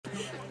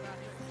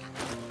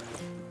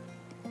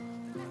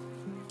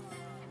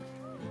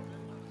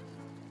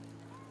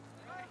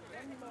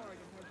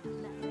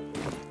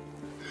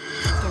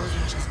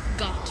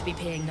to be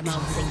paying the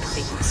mounting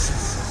fees.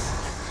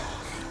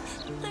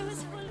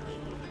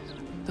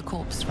 The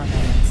corpse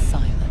remains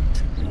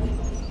silent.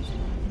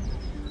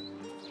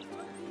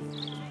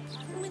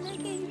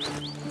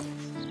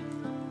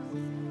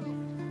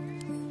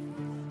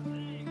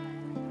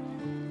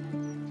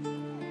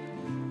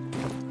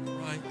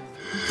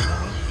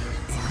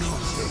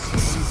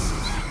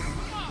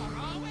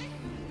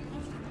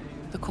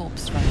 The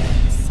corpse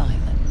remains silent.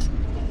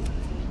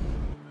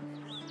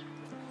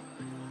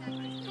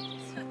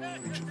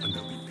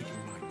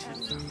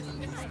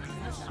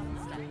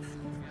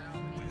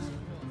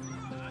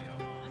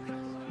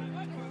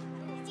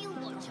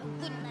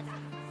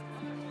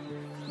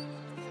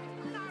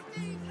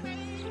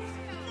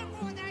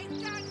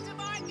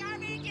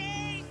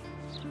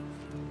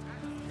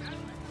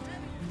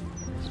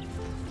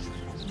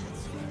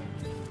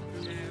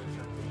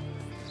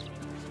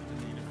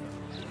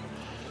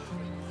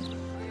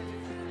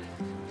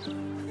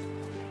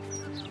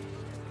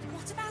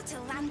 What about a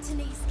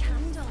Anthony's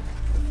candle?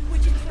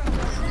 Would you throw it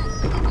there?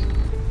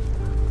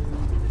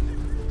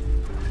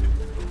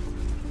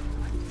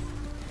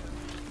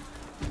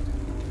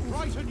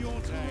 Brighten your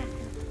day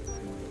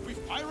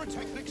with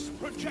pyrotechnics,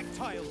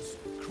 projectiles,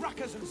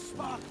 crackers and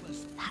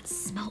sparklers. That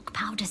smoke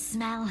powder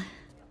smell.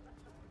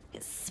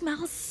 It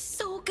smells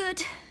so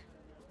good.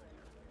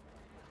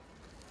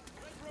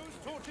 Red rose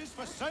torches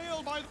for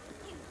sale by...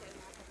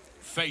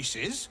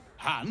 Faces,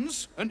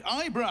 hands and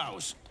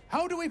eyebrows.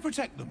 How do we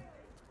protect them?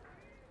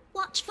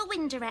 Watch for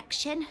wind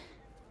direction.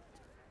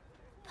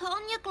 Put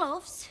on your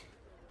gloves.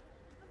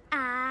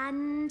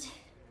 And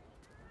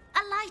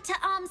a light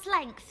at arm's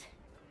length.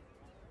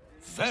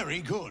 Very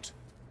good.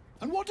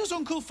 And what does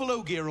Uncle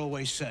Flayer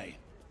always say?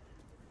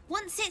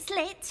 Once it's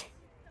lit,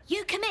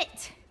 you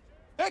commit.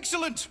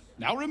 Excellent!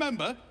 Now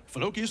remember,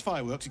 Fallokia's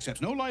Fireworks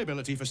accepts no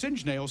liability for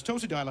singed nails,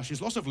 toasted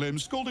eyelashes, loss of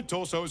limbs, scalded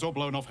torsos, or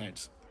blown off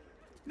heads.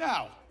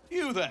 Now,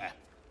 you there.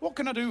 What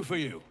can I do for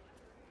you?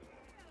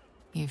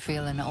 You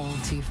feel an all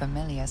too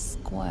familiar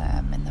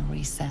squirm in the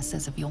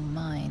recesses of your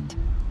mind.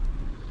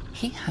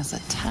 He has a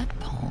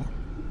tadpole.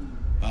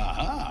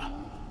 Aha!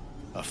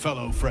 A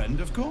fellow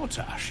friend of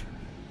Gortash.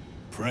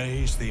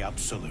 Praise the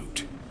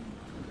Absolute.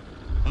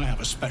 I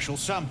have a special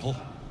sample,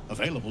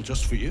 available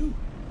just for you,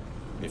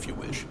 if you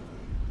wish.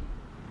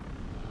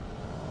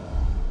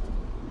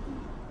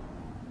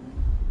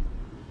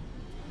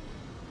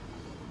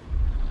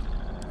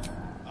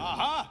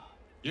 Aha!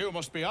 You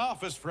must be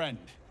Arthur's friend.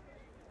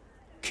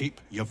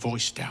 Keep your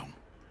voice down.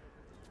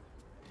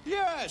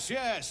 Yes,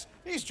 yes,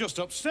 he's just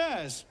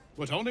upstairs,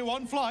 but only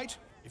one flight.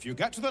 If you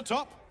get to the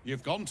top,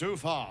 you've gone too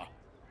far.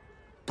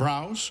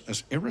 Browse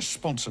as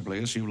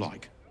irresponsibly as you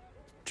like.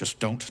 Just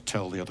don't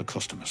tell the other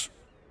customers.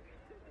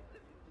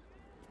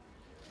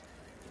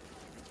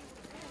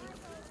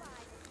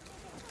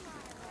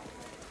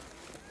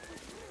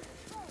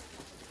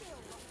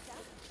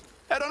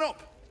 Head on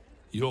up.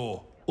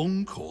 Your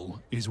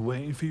uncle is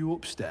waiting for you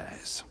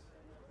upstairs.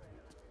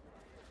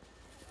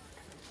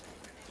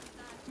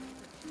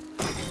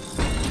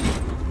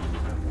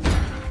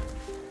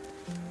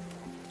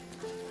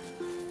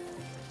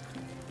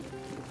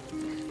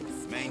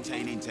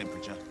 Maintaining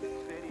temperature.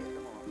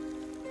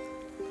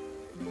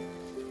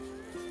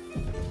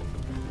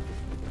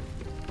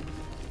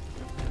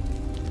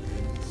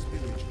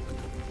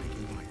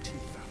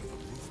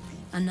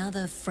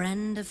 Another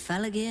friend of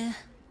Flayer?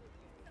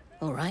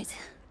 All right.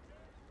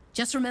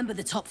 Just remember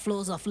the top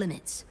floor's off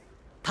limits,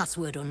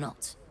 password or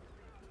not.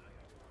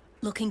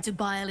 Looking to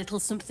buy a little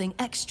something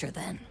extra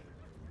then?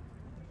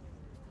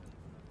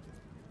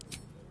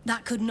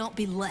 That could not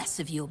be less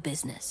of your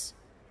business.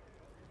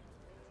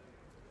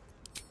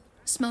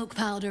 Smoke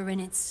powder in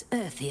its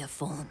earthier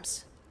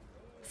forms.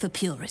 For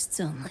purists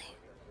only.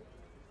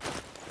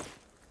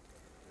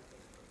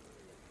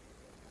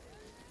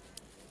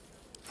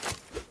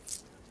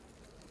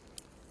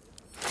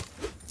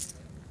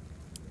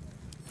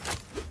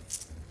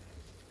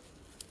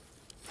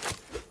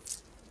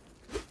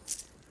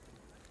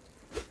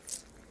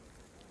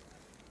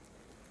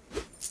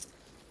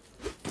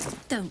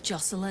 Don't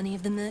jostle any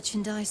of the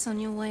merchandise on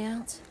your way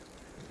out.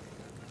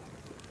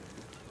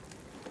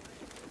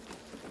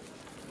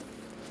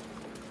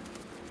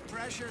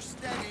 Pressure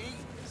steady.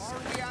 Are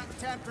we at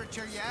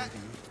temperature yet?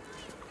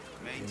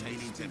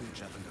 Maintaining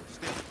temperature.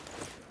 Still.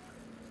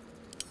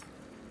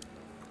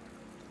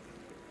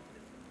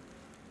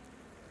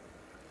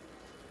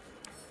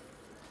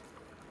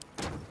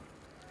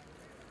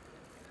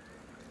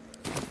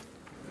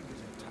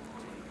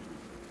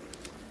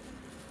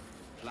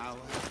 Flour.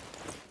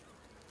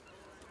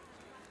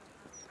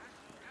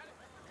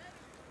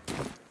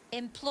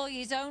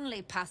 Employees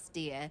only, past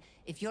dear.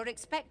 If you're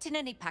expecting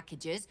any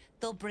packages,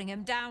 they'll bring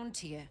them down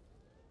to you.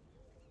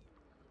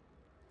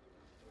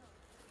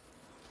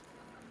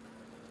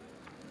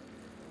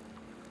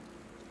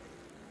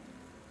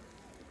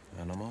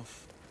 And I'm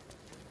off.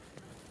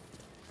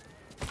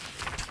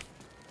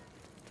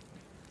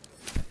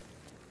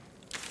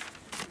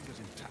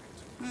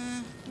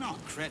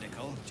 Not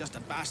critical, just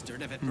a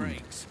bastard if it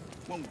breaks.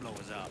 Won't blow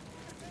us up.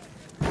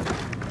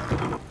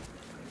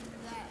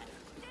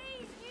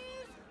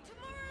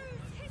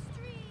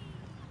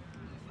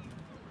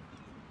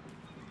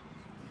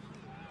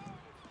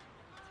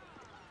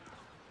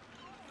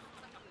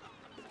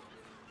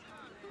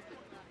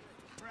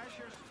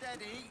 Pressure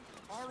steady.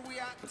 Are we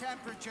at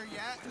temperature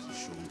yet?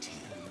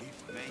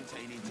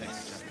 Maintaining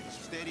temperature.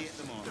 Steady at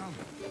the moment.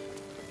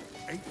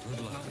 8,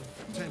 9,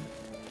 10.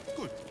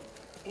 Good.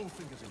 All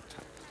fingers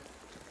intact.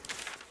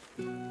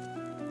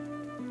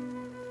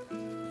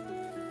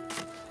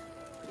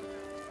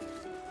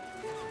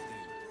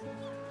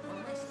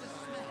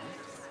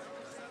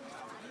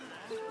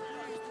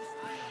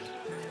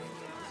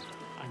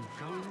 I'm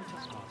going to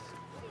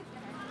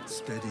ask.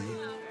 Steady.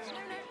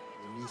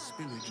 Any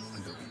spillage,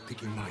 and I'll be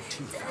picking my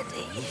teeth out of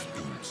the roof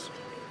beams.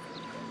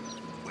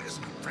 Where's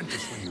an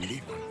apprentice when you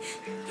need one?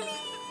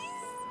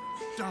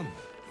 Done.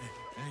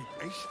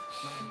 8, 9,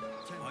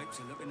 10. Pipes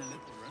are looking a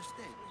little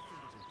rusty.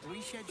 Are we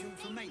scheduled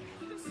for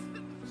maintenance?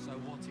 So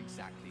what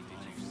exactly did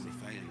you see?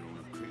 Failure on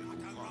a critical I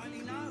don't part.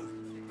 really know,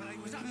 but I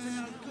was up to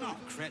no good. Not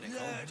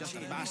critical, just a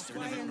Lurching bastard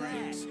if this way it and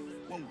breaks. there.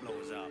 Won't blow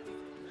us up.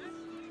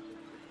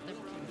 The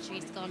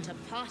country's gone to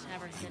pot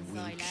ever since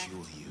I left.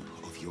 Assure you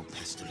of your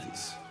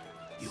pestilence.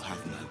 You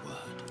have my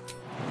word.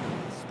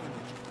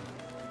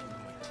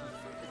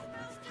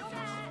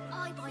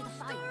 I buy the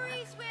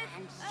fireworks,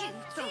 and you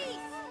throw it.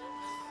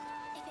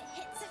 If it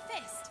hits a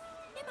fist,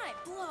 it might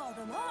blow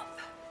them up.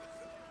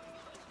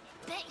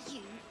 Bet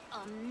you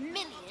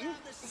 $1,000,000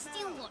 the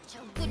Steel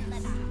Watcher wouldn't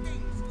let that.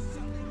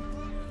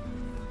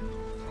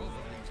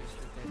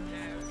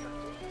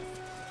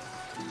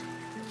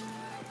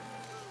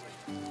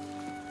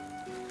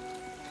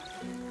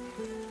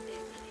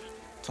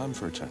 Time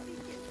for a chat.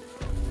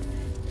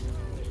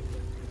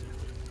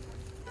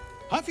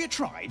 Have you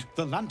tried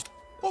the lantern?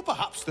 Or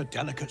perhaps the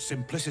delicate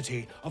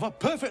simplicity of a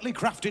perfectly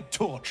crafted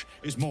torch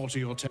is more to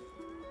your taste.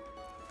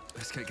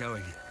 Let's get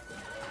going.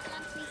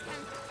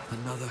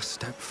 Another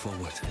step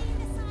forward.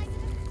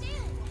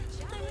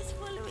 I was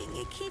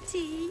following a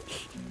kitty.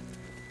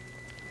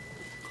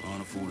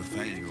 Can't afford a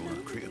failure on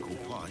a critical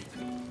pipe.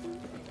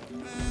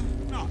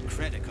 Not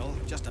critical,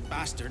 just a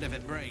bastard if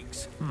it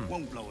breaks.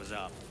 Won't blow us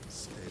up.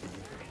 Steady.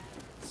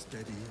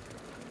 Steady.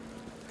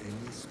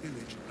 Any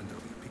spillage, and I'll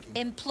be picking...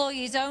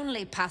 Employees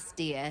only,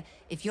 Pastia.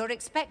 If you're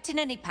expecting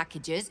any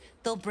packages,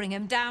 they'll bring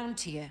them down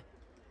to you.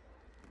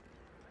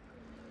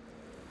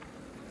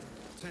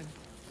 10.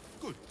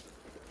 Good.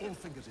 All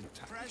fingers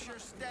intact. Pressure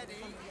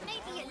steady.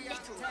 Maybe a Are we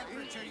at little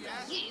temperature one,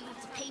 yet? but you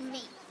have to pay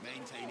me.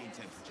 Maintaining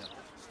temperature.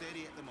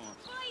 Steady at the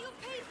mark. Buy your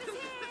papers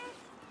here.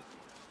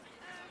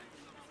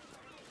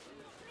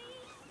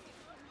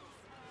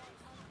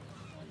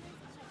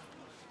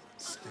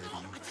 Steady.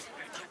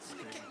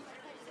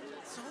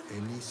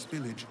 Any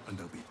spillage, and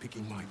I'll be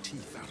picking my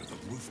teeth out of the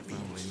roof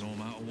beams. No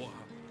matter what.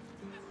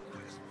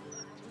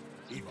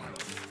 Ivan.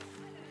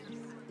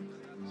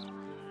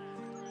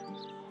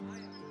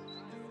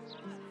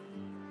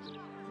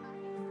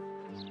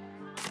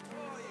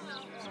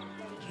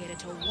 Cater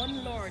to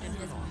one lord and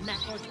his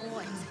metal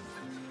toys.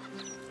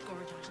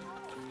 Gorgeous.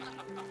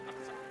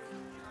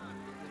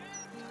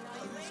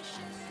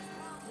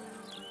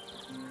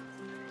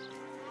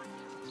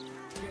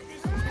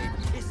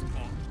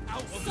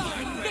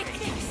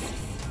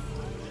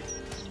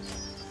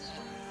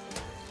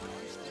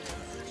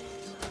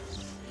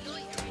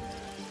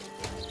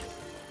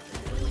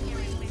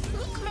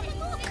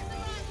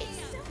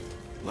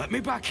 Let me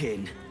back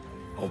in.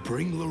 I'll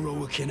bring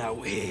Leroican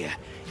out here,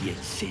 you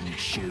tin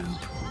tube.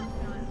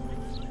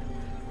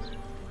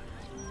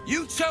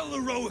 You tell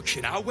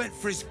Leroican I went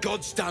for his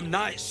goddamn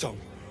night song,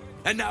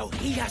 and now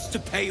he has to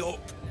pay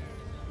up.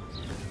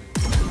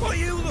 What are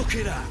you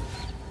looking at?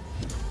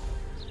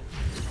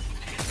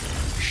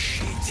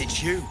 Shit,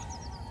 it's you.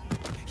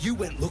 You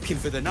went looking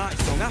for the night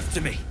song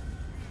after me.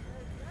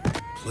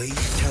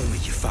 Please tell me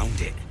you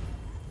found it.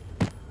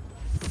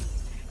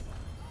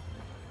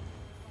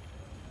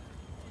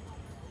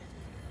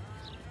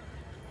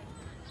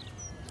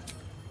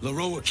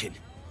 Leroican,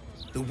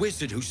 the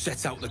wizard who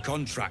set out the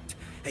contract,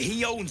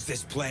 he owns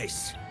this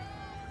place.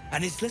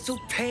 And his little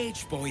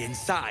page boy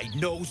inside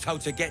knows how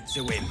to get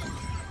to him.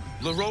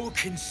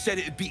 Leroican said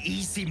it'd be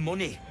easy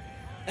money.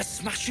 A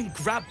smash and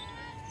grab.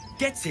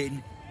 Get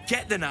in,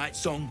 get the night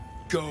song,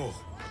 go.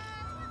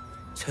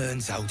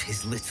 Turns out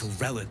his little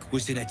relic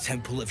was in a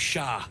temple of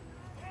Shah,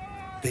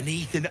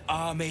 beneath an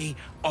army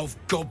of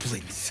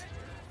goblins.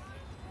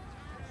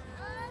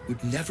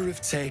 Would never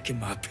have taken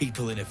my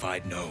people in if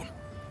I'd known.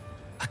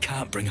 I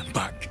can't bring him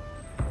back.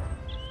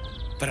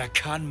 But I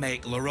can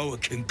make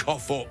Leroican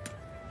cough up.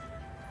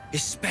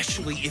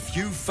 Especially if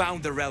you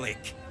found the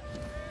relic.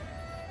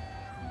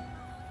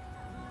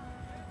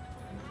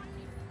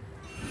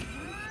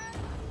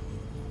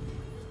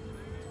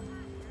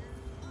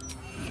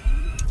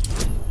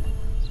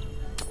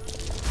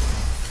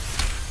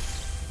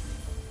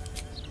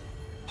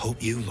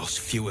 Hope you lost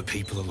fewer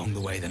people along the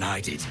way than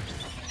I did.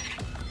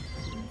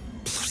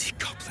 Bloody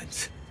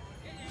goblins.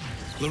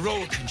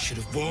 Leroican should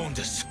have warned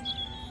us.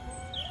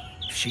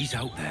 If she's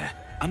out there,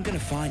 I'm gonna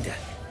find her.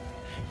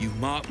 You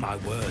mark my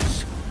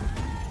words.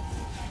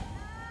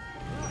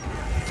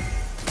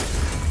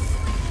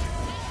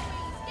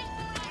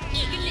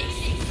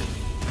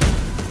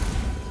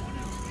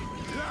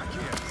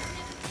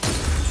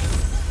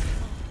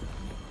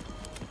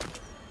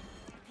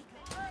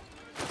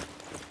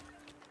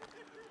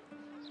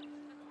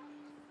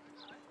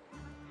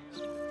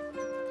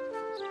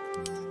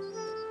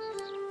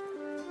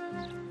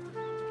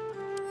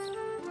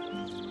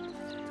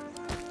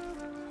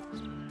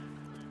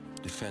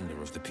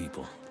 defender of the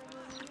people.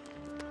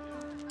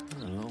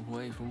 A long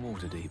way from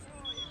Waterdeep.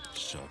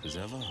 Sharp as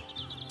ever.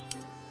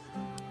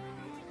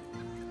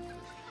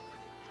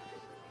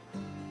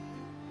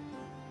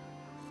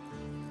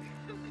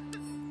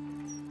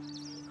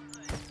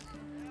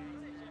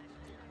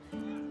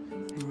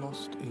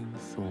 Lost in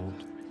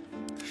thought.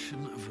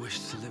 Shouldn't have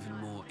wished to live in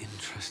more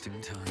interesting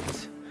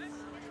times.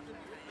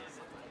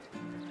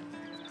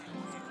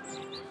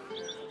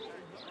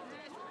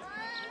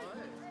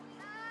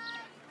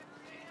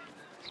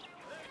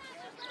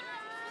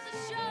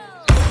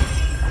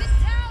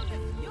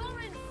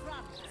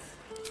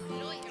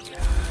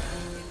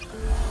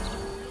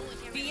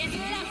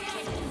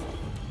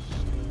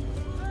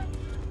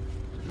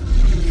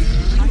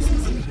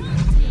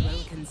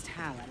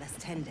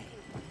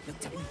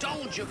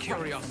 Indulge your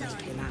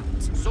curiosity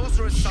amount.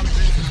 Sorcerer's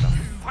Sundry is the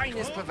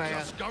finest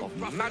purveyor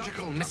of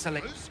magical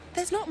miscellanies.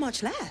 There's not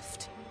much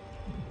left.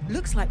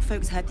 Looks like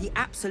folks heard the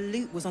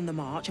Absolute was on the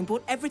march and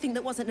bought everything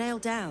that wasn't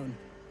nailed down.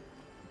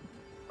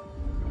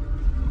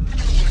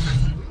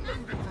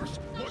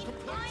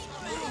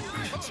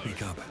 I should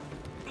speak up.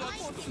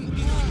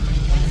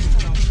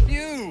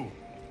 You!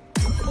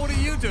 What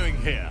are you doing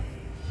here?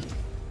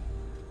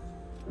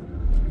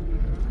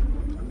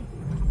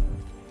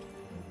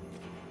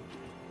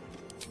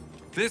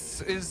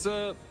 This is,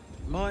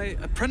 my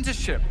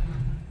apprenticeship.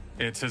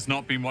 It has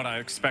not been what I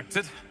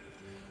expected.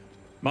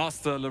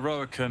 Master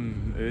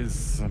Leroican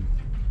is,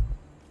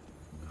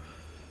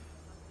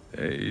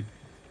 a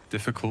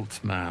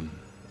difficult man.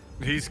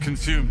 He's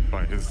consumed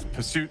by his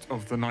pursuit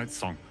of the Night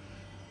Song.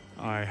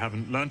 I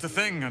haven't learnt a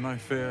thing, and I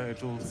fear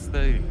it'll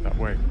stay that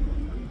way.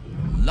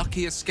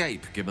 Lucky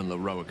escape, given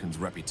Leroican's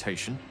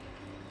reputation.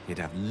 He'd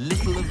have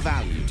little of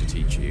value to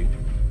teach you.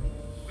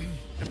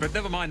 But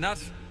never mind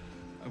that.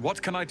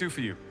 What can I do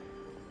for you?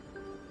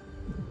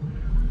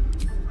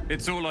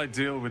 It's all I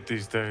deal with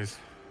these days.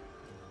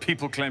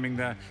 People claiming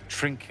their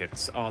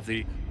trinkets are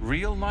the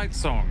real Night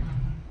Song,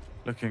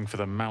 looking for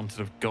the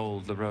mountain of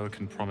gold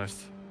Leroican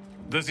promised.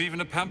 There's even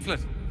a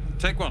pamphlet.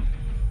 Take one.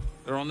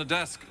 They're on the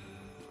desk.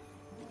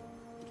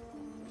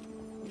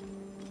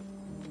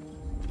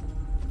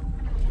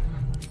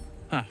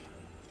 Huh.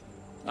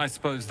 I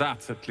suppose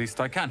that, at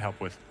least, I can help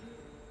with.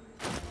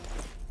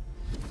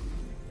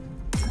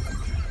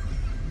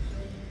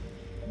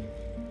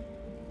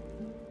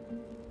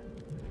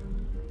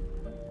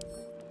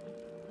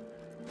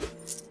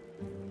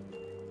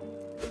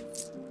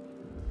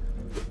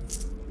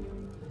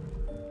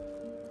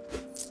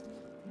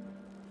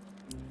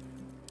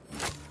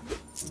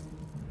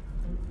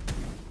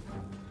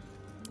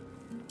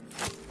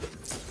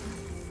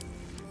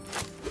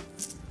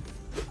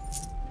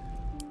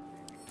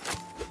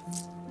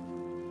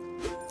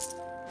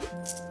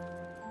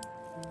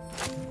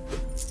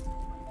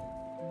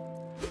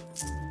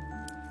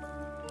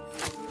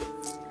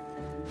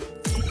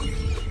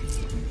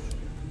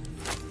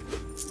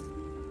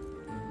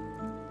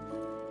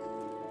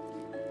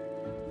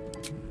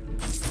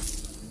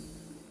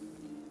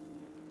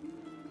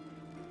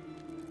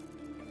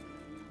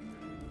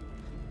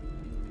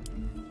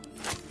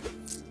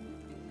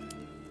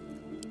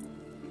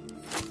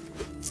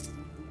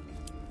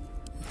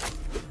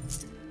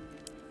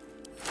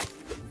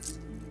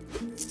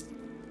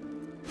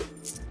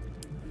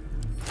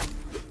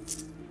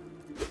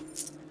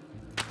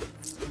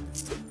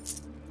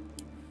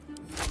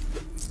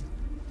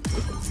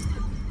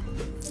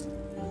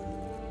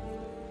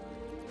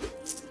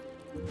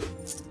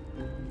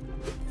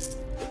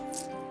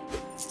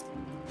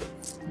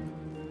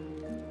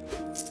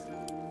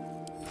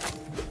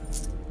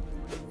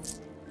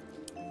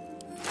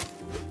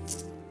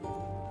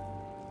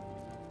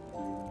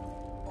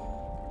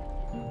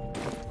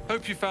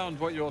 Hope you found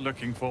what you're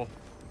looking for.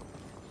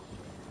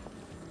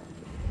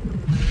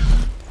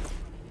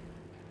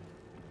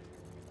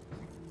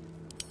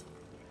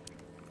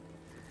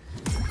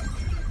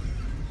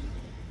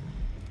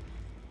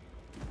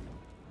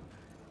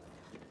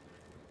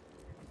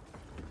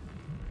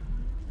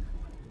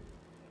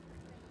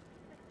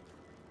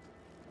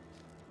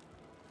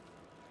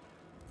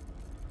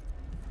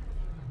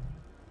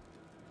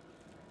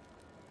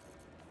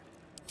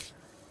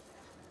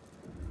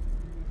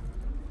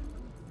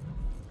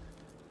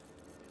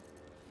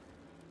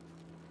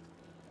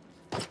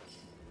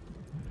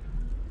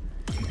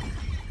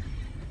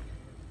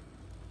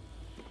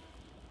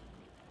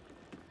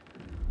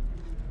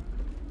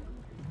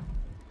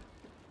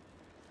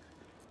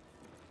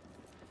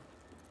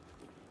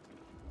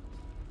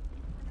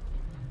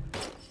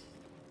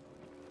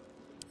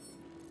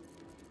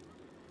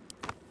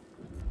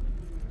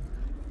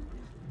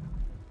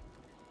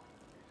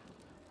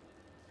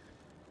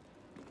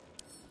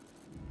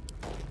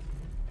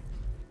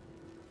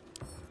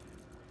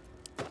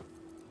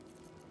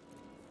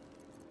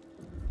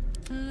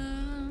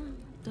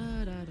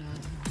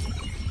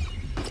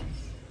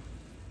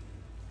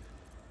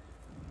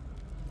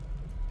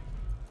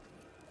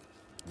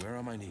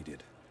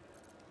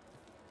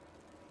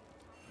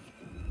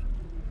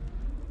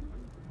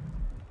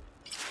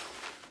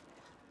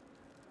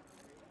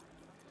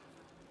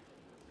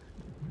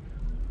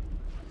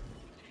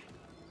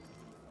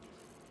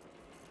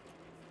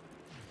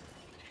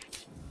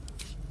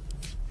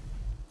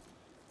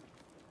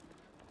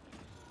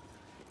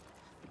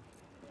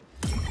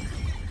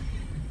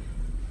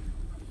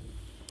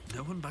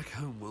 one back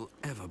home will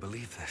ever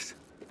believe this.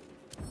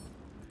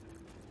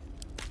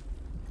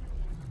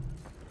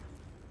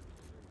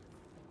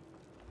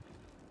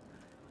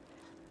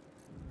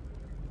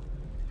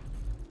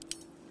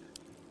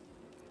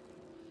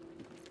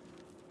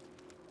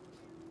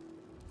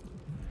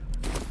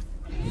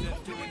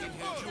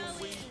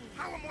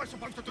 How am I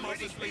supposed to do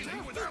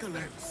anything without them?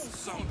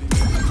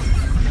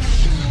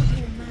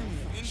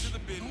 Into the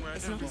bin where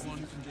everyone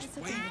can just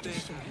wave their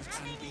hands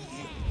and be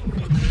here.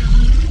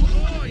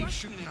 I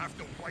shouldn't have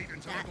to wait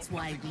until That's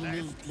why we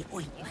need the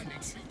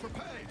ointment.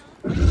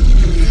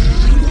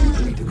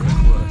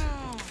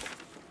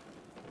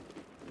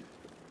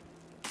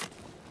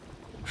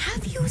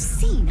 Have you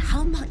seen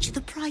how much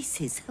the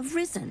prices have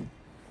risen?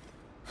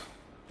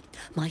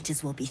 Might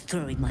as well be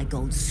throwing my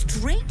gold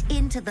straight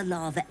into the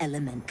lava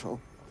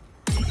elemental.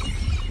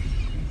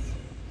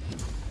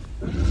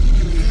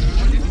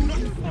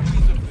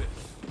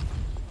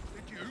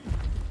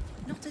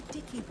 Not a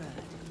dicky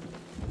bird.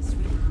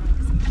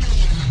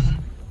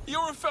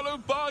 You're a fellow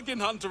bargain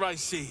hunter, I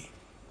see.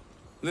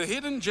 The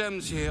hidden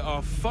gems here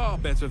are far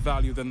better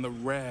value than the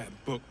rare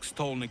books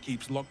Tolna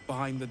keeps locked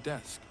behind the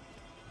desk.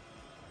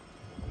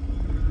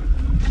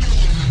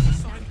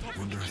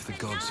 Wonder if the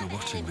gods are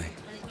watching me.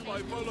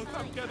 By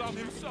Volokakkedam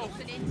himself.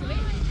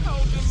 How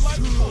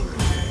delightful!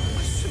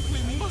 I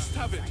simply must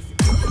have it.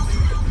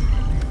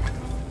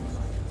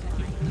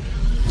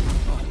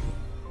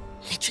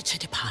 Literature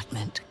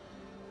department.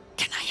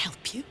 Can I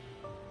help you?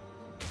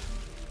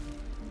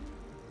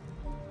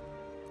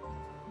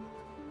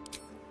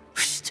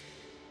 Psst.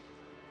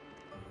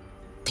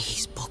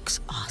 These books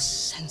are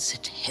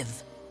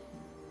sensitive.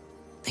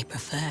 They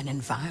prefer an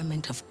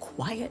environment of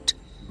quiet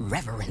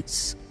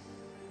reverence.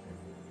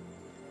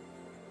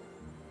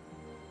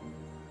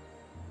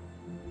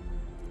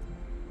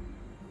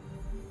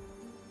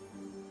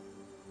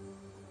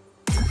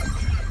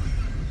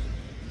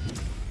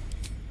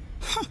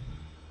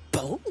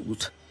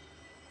 Bold.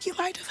 You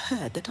might have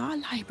heard that our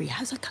library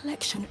has a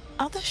collection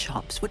other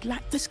shops would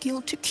lack the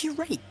skill to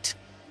curate.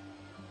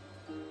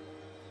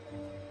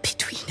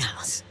 Between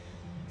us,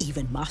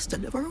 even Master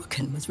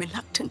Lorokan was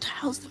reluctant to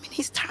house them in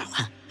his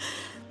tower.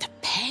 The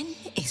pen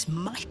is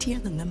mightier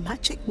than the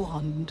magic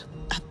wand,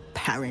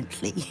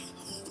 apparently.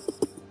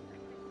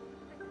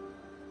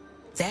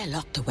 They're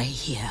locked away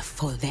here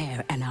for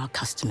their and our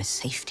customers'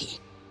 safety.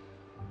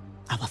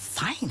 Our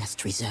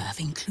finest reserve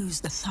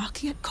includes the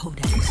Tharkiot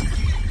Codex,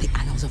 the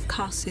Annals of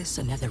Karsus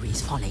and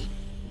Netherese Folly,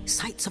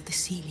 Sights of the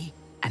Seelie,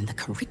 and the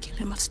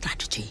Curriculum of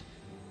Strategy.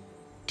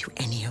 Do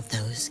any of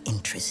those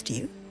interest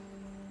you?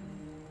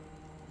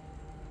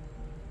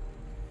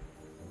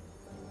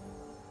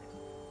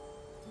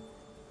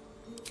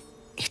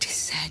 It is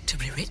said to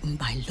be written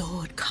by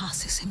Lord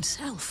Karsus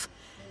himself,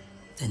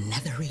 the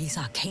Netherese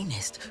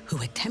arcanist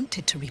who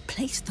attempted to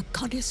replace the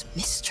goddess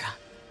Mystra.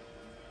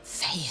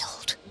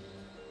 Failed.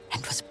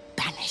 And was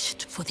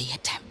banished for the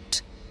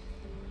attempt.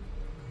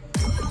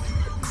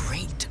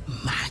 Great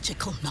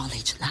magical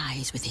knowledge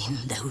lies within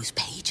those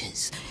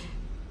pages,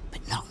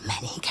 but not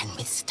many can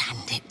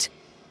withstand it.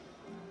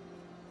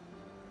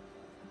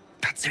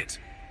 That's it.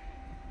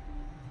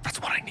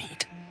 That's what I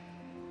need.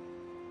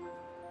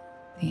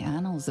 The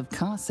Annals of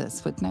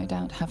Karsus would no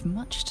doubt have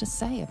much to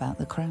say about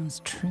the Crown's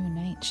true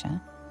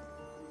nature.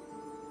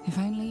 If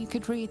only you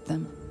could read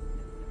them.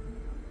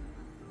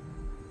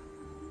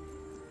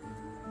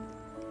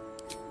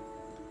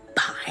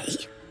 Buy?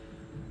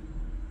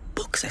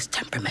 Books as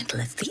temperamental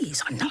as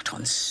these are not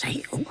on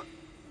sale.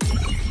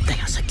 They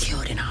are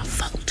secured in our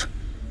vault,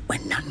 where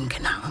none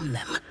can harm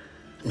them,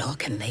 nor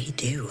can they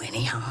do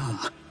any harm.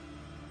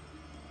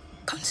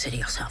 Consider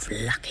yourself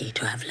lucky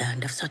to have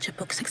learned of such a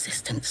book's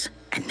existence,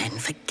 and then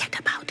forget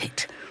about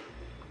it.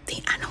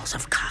 The Annals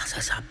of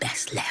Karsus are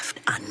best left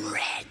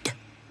unread.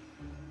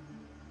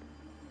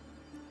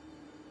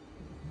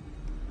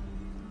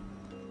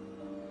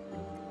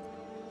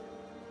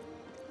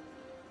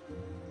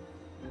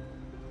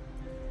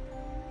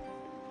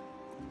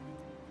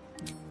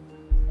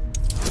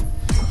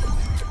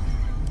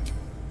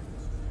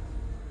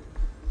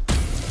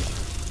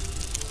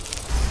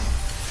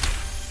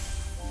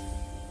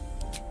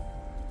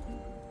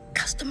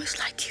 Customers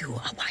like you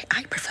are why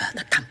I prefer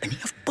the company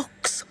of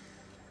books.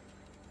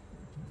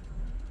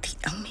 The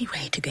only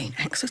way to gain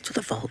access to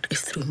the vault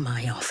is through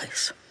my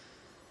office.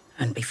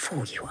 And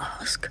before you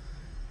ask,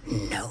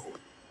 no,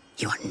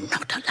 you are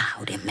not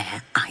allowed in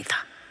there either.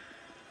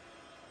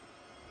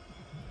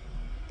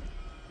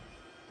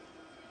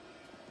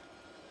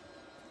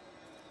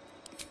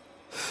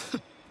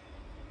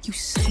 You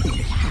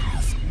certainly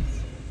have.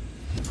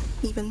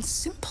 Even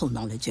simple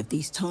knowledge of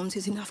these tomes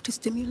is enough to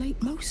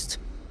stimulate most.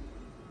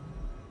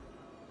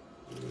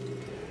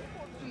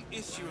 An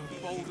issue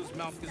of Baldur's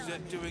Mouth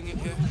Gazette doing it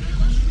here.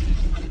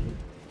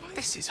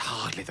 This is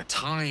hardly the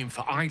time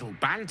for idle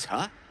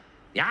banter.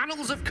 The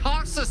Annals of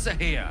Karsus are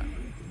here,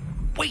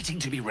 waiting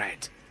to be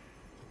read.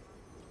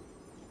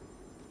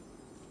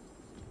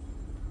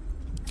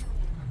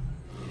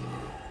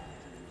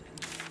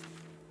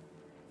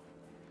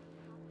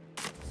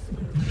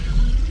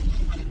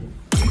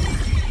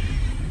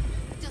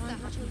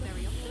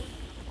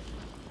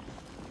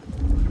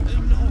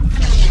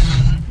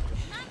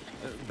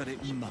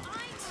 ye might.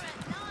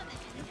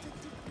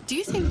 Do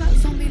you think that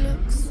zombie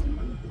looks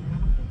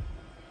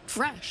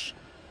fresh?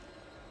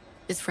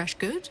 Is fresh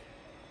good?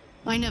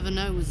 I never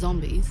know with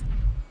zombies.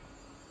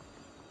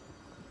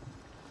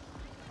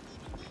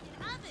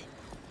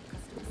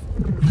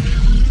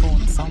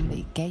 Born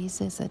zombie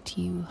gazes at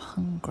you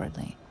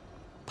hungrily,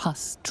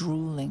 pus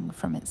drooling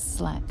from its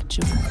slack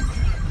jaw.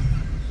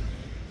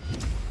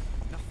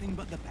 Nothing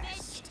but the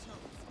best.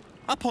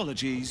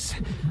 Apologies.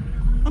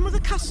 I'm with a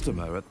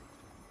customer at...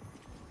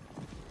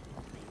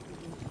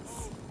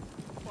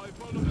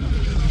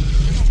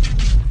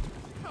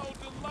 How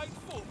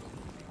delightful!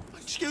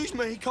 Excuse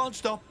me, can't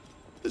stop.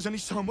 There's only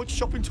so much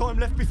shopping time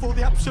left before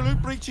the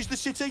absolute breaches the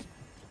city.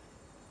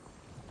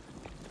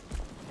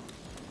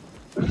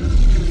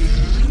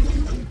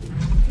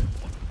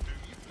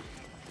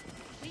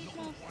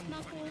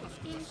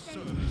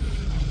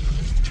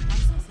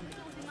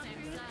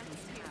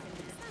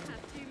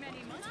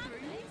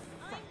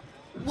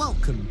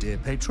 Welcome, dear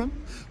patron,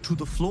 to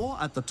the floor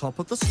at the top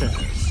of the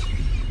stairs.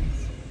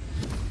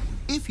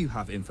 If you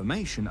have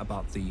information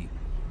about the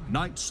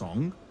Night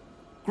Song,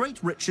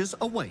 great riches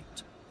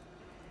await.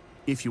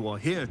 If you are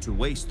here to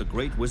waste the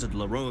great wizard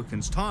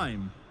Lorroakan's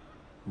time,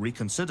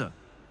 reconsider.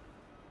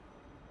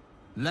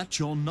 Let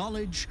your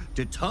knowledge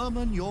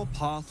determine your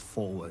path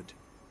forward.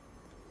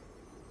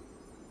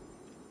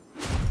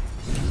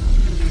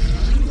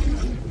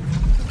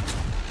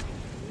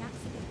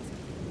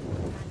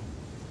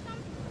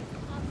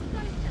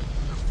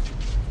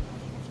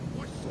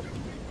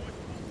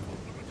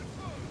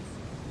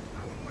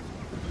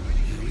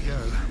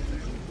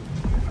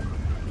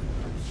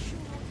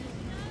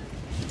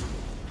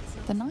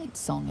 The Night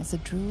Song is a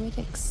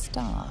druidic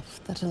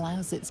staff that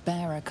allows its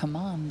bearer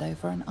command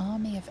over an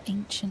army of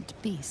ancient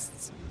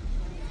beasts.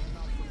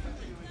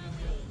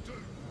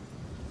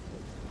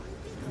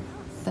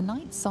 The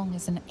Night Song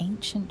is an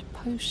ancient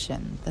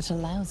potion that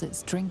allows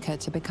its drinker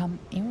to become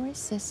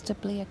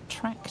irresistibly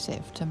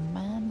attractive to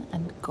man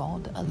and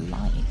god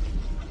alike.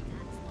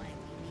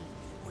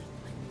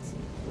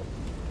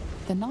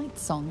 The Night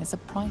Song is a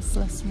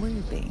priceless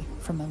ruby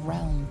from a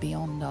realm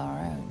beyond our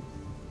own.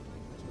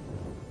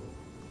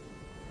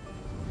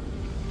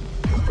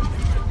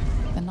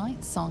 The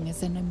Night Song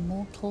is an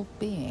immortal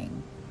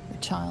being, the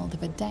child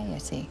of a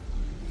deity.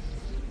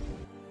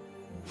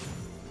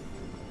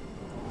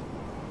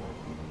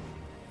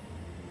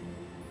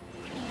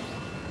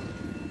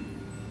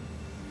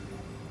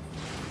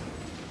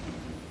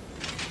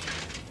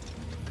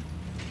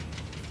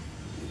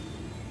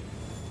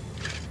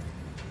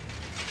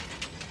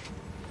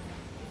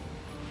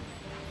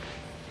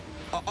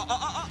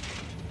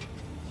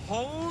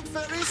 Hold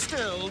very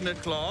still,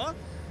 Nicklaw.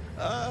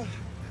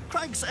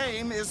 Craig's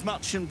aim is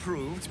much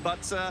improved,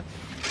 but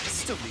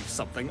still leaves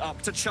something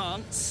up to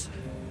chance.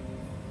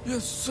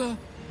 Yes, sir.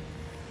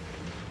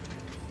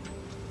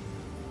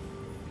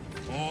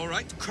 All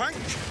right, Crank.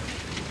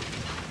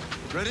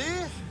 Ready?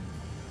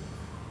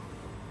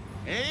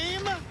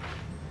 Aim.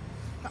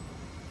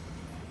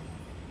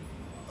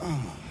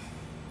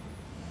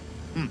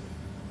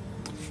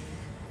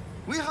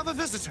 We have a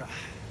visitor.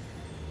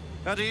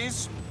 At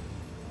ease.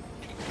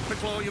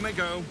 Nicklaw, you may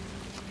go.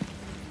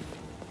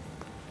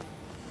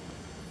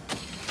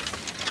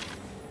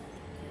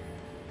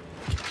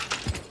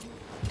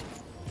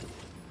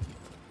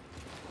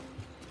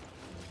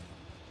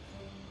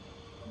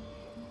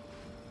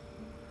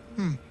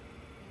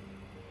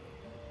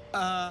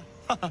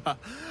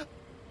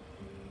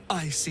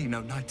 I see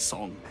no Night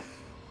Song.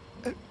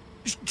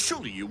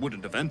 Surely you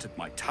wouldn't have entered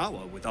my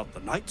tower without the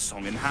Night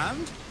Song in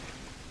hand?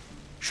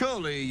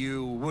 Surely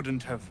you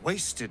wouldn't have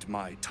wasted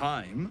my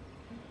time?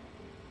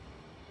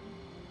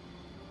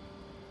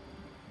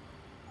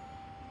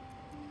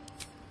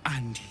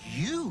 And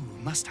you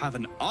must have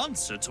an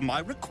answer to my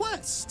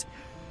request.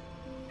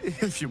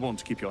 If you want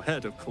to keep your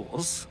head, of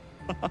course.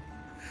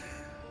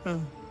 The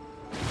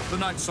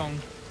Night Song.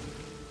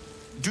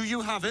 Do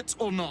you have it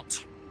or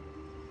not?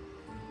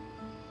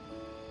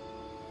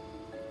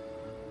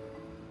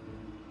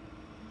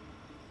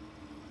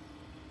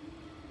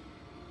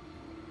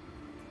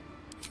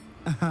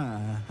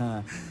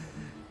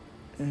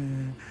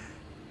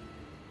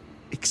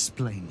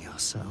 Explain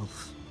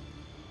yourself.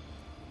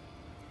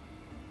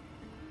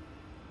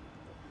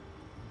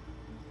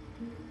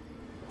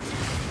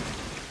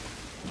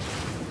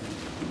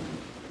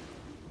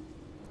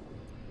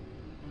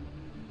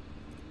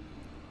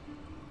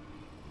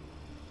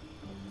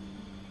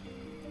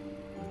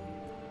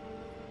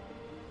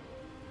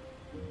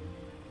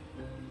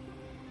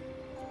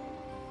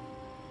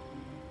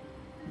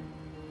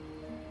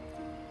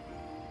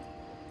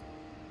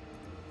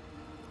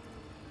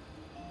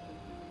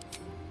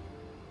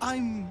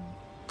 I'm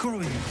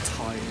growing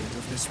tired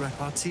of this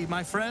repartee,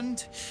 my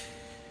friend.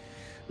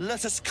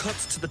 Let us cut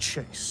to the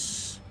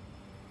chase.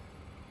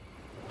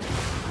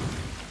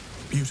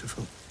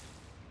 Beautiful,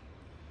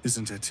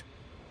 isn't it?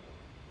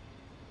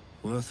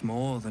 Worth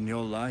more than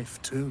your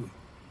life, too.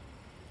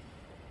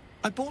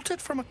 I bought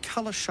it from a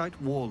Kalashite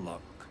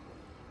warlock.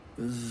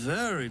 There's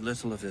very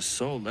little of his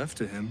soul left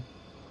to him.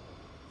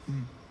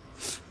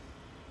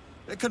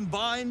 It can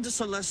bind a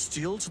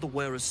celestial to the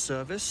wearer's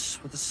service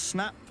with a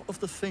snap of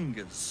the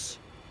fingers.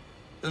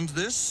 And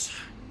this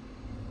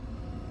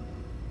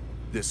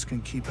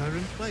can keep her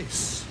in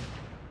place.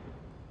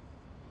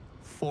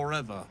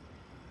 Forever.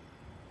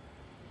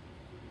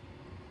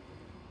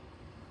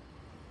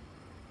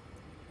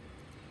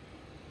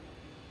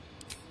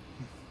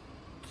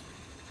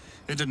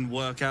 It didn't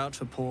work out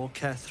for poor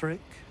Ketherick,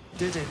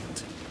 did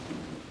it?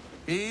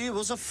 He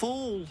was a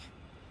fool.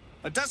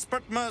 A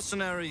desperate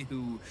mercenary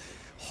who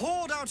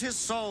poured out his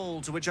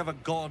soul to whichever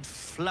god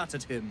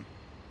flattered him.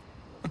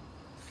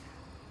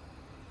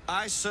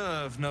 I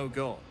serve no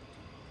god,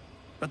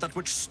 but that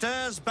which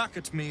stares back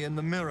at me in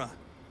the mirror.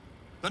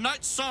 The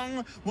Night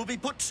Song will be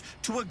put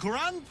to a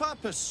grand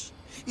purpose,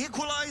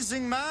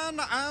 equalizing man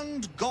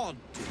and god.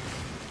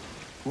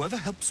 Whoever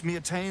helps me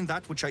attain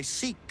that which I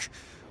seek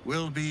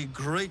will be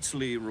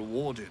greatly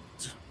rewarded.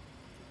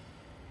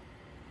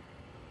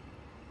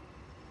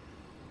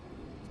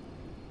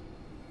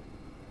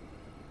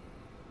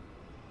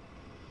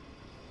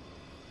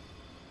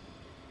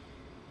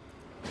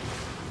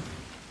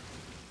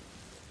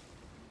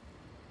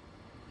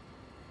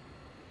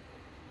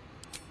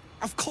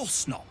 Of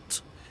course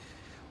not.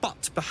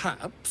 But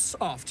perhaps,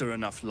 after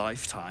enough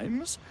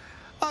lifetimes,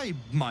 I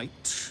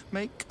might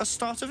make a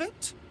start of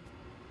it.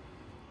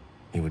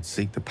 He would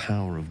seek the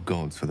power of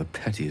gods for the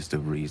pettiest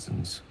of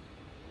reasons.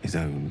 His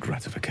own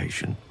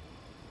gratification.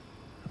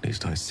 At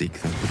least I seek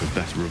them for the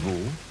better of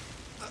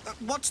all.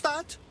 What's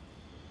that?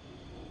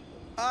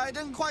 I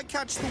didn't quite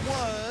catch the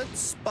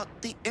words, but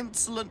the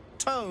insolent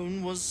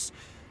tone was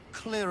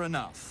clear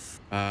enough.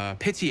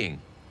 Pitying,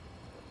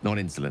 not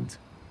insolent.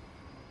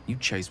 You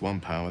chase one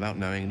power without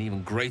knowing an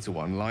even greater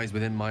one lies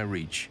within my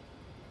reach.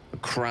 The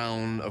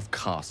crown of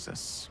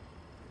Karsus.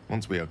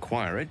 Once we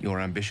acquire it, your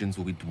ambitions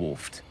will be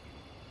dwarfed.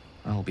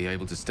 I'll be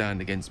able to stand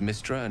against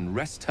Mystra and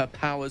wrest her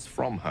powers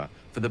from her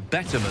for the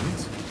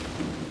betterment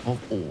of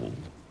all.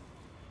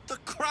 The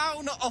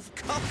crown of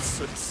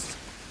Karsus?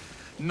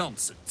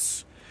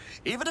 Nonsense.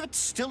 Even if it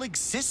still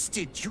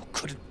existed, you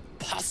couldn't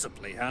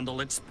possibly handle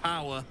its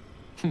power.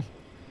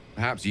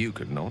 Perhaps you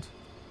could not.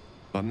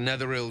 But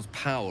Netherill's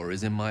power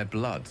is in my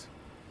blood.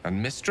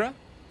 And Mystra?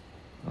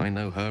 I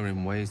know her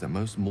in ways that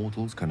most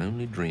mortals can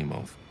only dream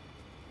of.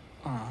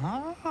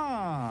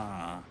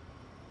 Ah.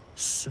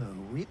 So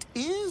it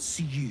is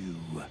you.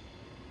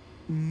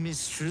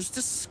 Mystra's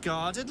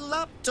discarded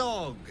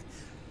lapdog.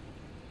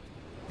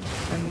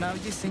 And now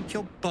you think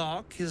your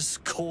bark is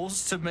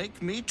cause to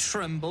make me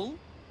tremble?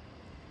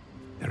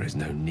 There is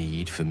no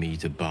need for me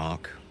to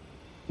bark.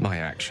 My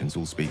actions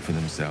will speak for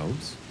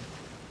themselves.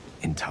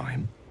 In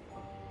time.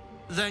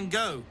 Then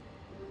go.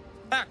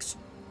 Axe.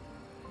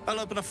 I'll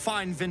open a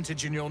fine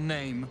vintage in your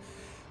name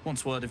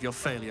once word of your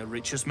failure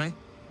reaches me.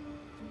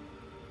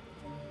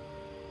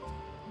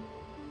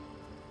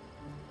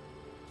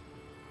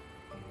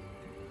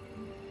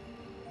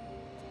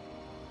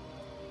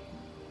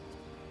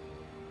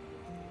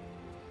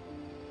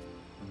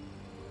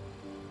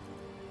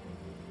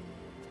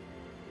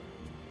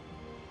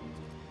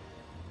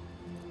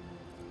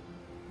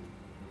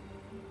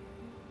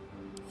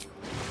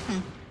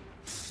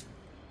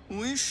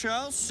 We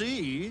shall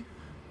see,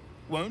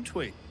 won't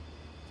we?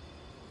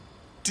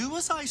 Do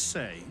as I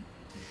say,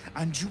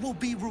 and you will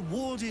be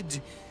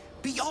rewarded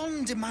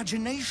beyond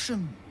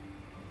imagination.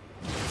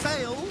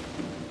 Fail,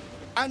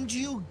 and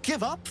you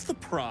give up the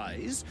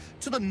prize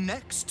to the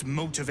next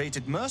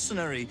motivated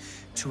mercenary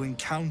to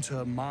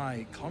encounter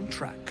my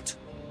contract.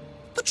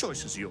 The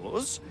choice is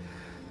yours,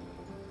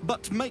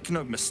 but make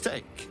no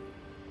mistake,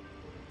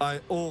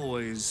 I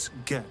always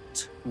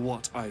get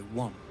what I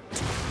want.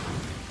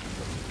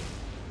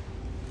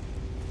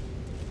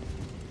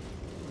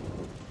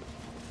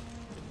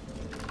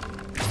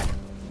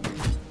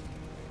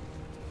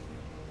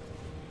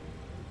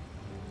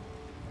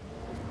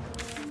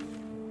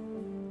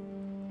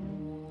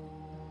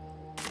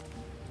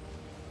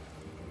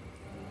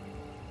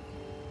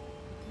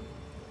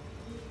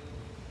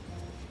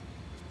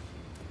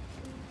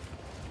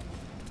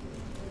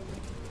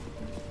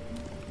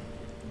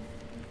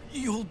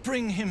 You'll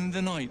bring him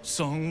the Night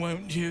Song,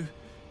 won't you?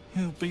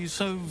 He'll be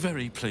so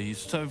very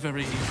pleased, so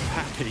very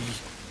happy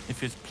if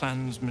his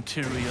plans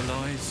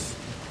materialize.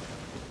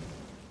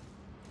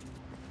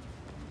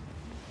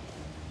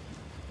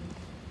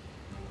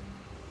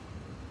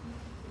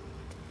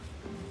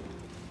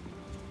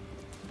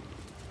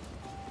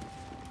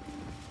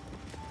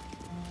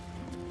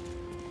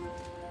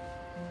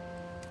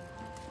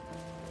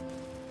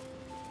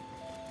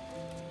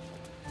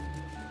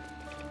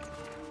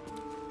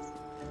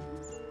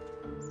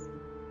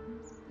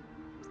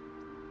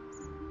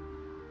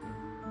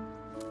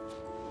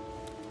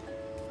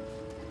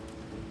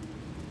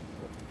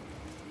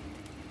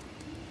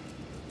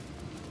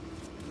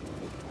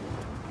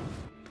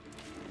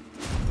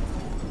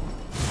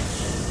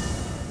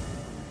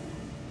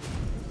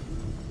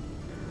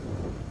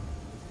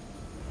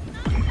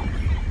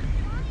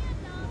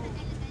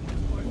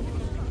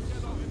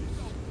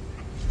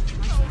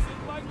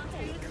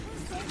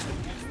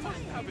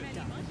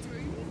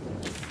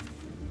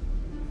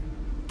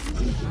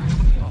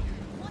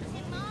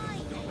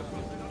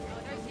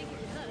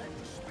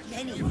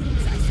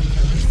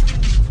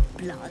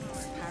 blood,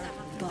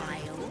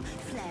 bile,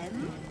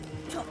 phlegm,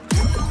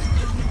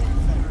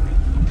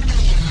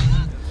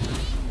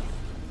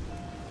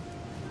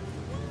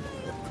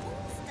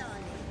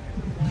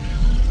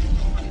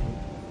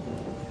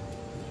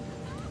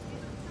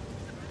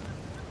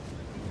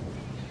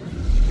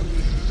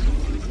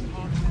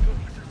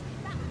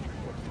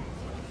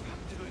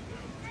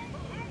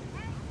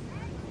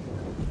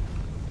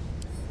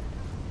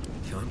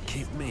 Can't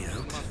keep me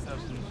out.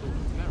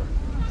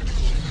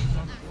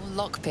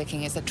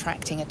 Lockpicking is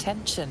attracting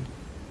attention.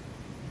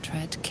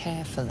 Tread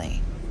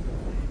carefully.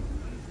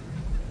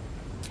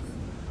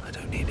 I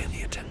don't need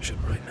any attention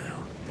right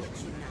now.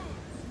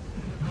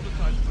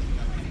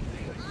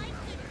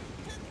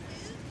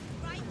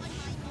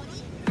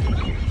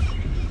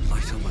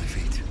 Light on my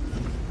feet.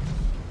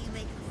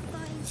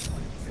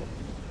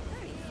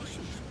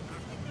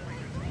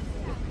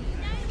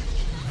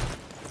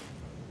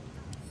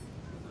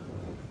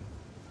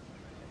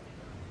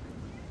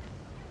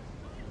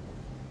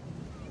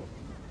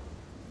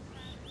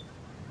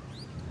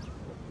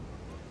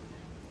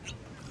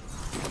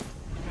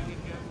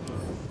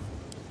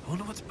 I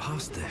wonder what's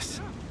past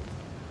this.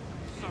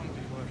 Some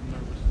people have no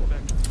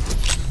respect.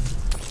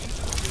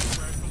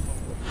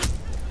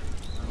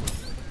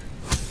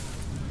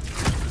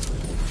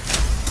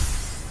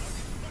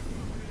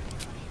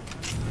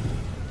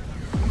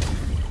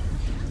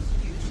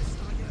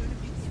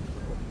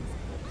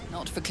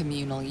 Not for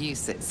communal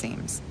use, it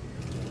seems.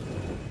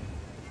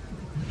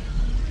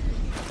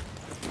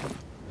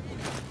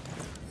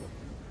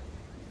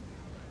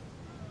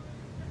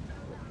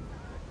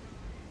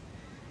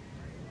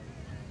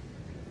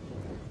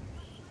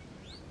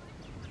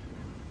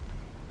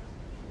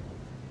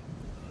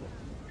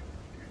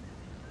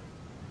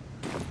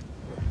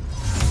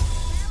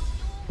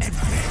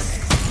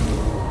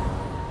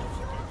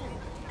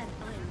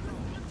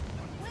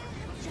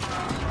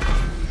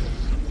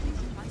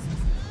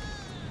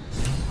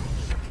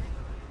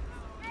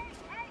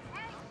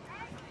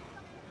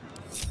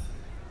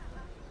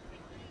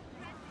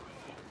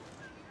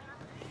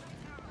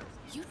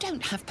 You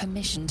don't have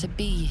permission to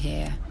be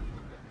here.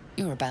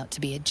 You're about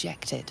to be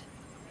ejected.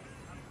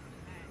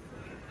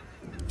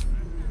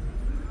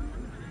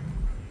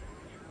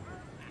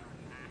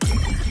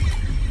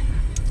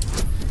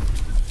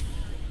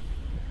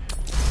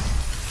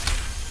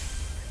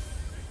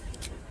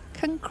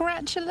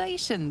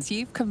 Congratulations,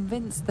 you've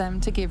convinced them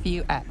to give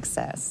you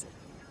access.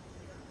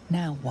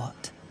 Now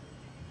what?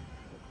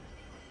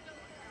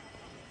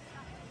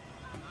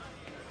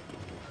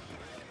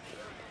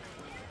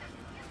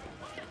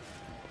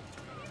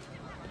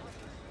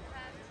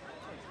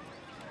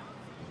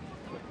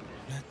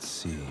 Let's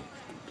see.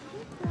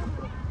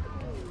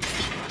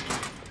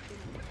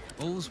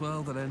 All's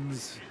well that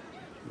ends...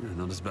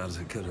 not as bad as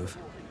it could have.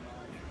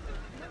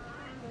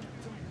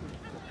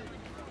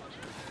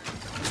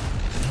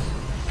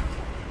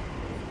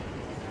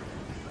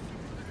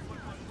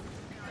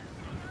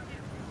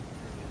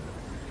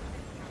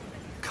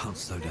 Can't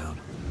slow down.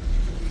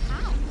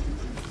 How?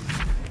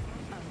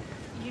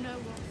 You know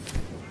what?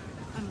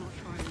 I'm not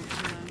trying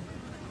it alone.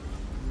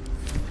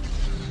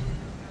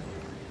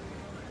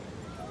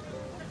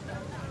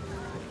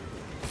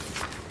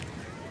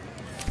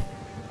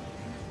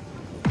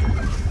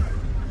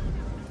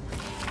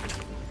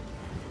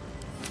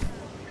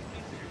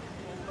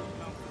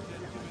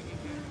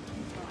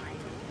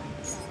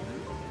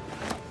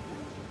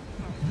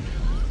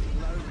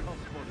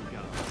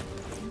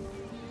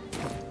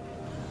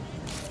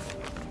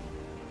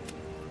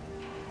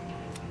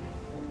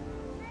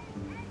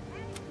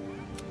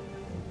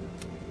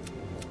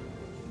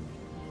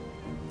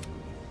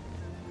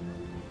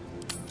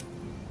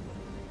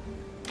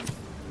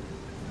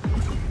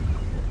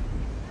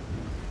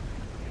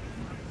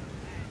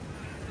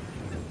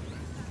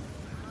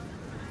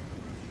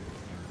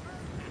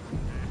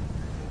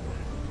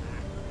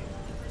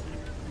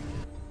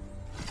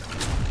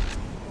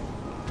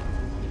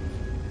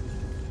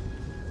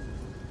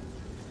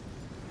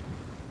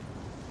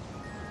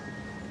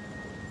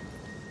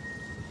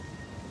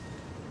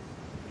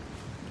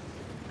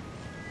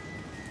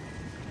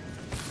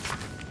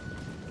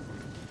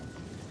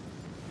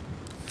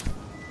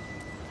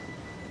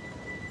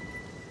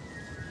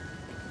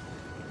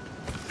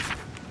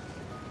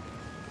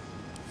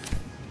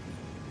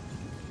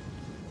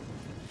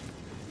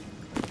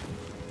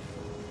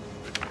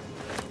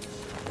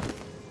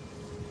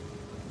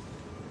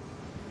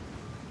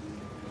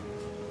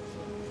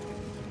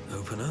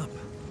 Open up.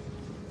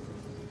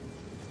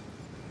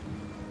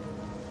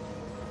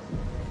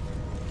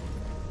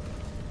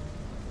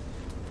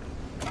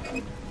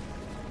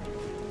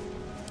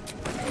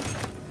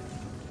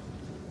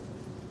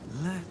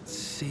 Let's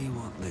see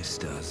what this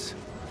does.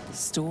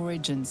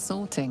 Storage and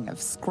sorting of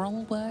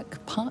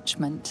scrollwork,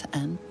 parchment,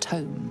 and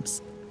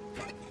tomes.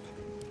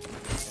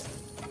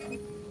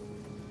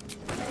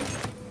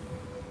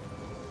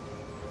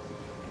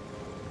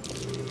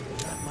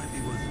 That might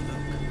be worth a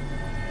look.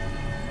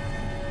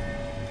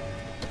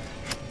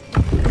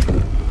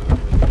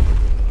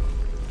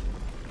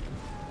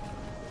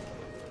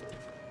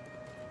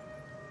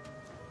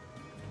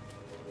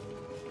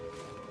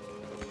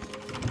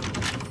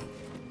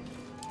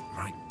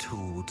 right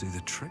tool will do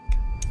the trick.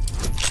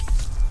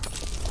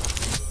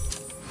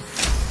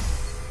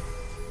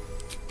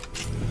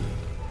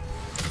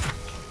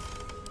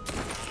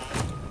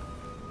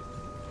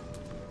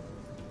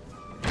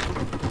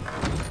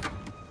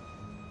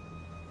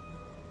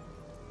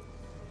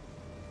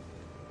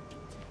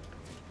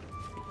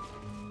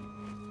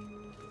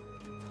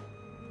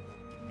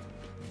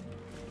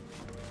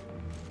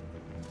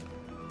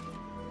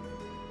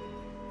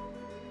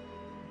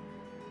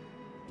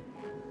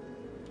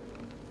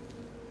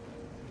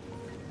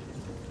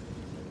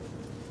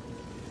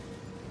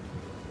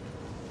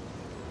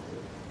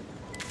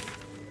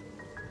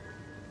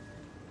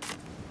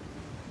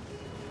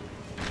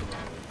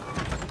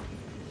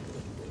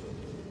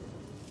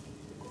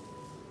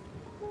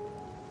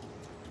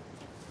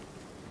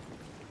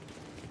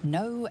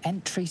 No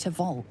entry to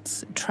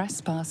vaults.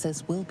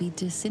 Trespassers will be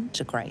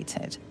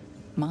disintegrated.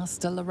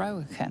 Master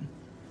Leroican.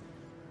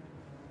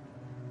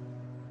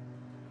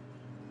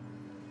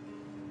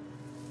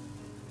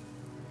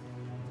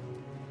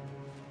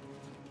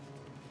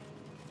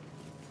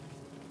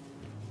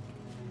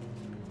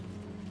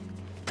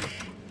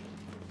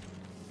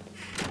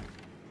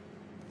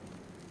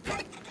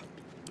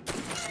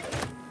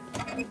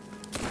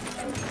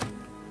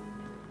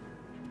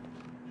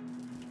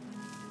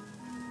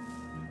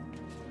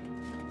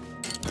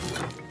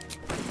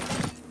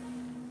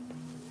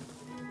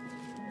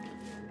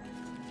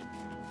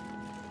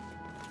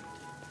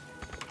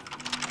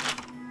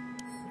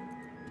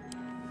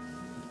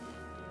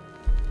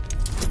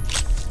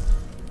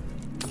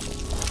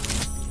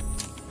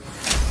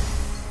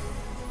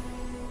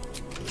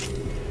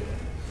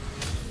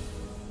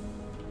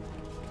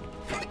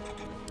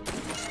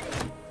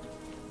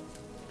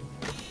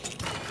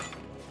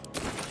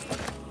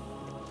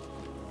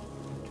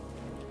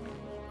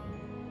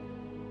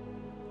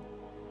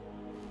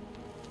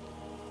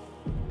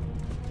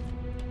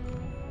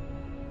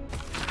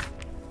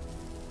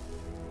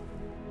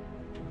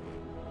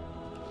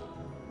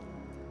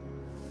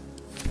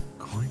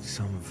 Quite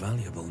some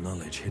valuable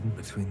knowledge hidden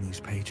between these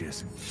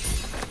pages.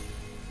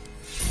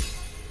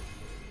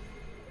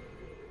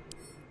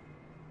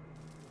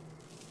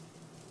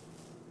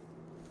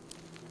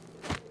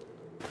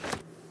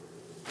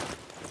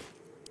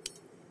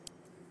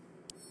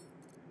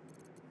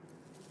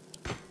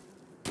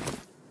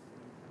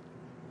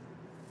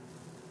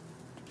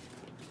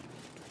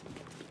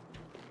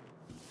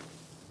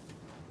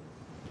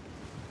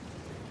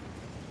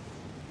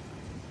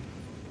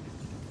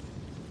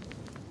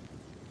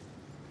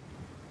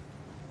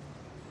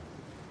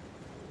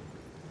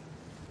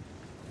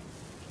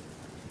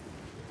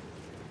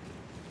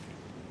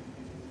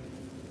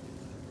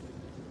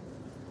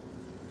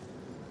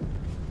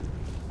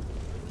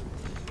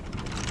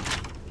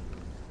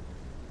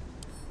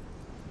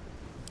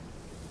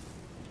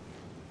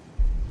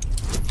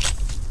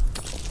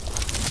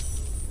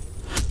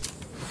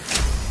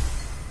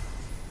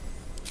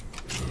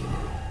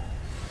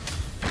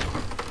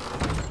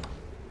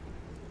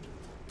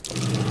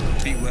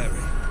 Be wary.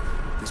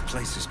 This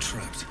place is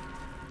trapped.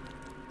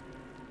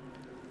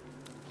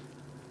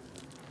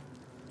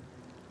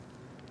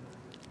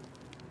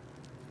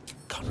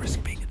 Can't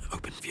risk being in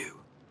open view.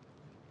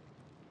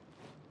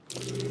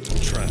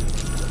 Trap.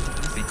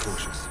 Be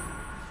cautious.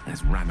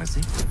 There's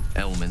Ramesy,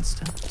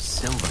 Elminster,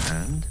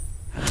 Silverhand,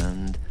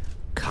 and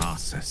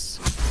Carsus.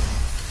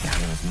 The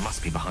animals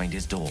must be behind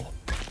his door.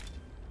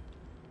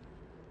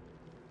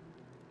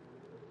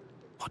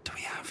 What do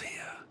we have here?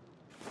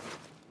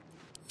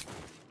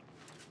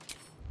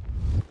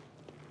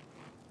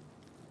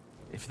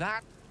 If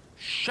that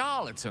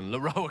charlatan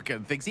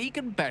Leroican thinks he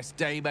can best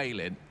Dame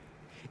Aelin,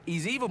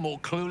 he's even more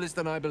clueless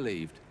than I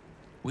believed.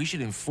 We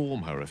should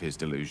inform her of his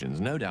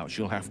delusions. No doubt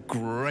she'll have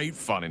great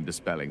fun in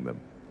dispelling them.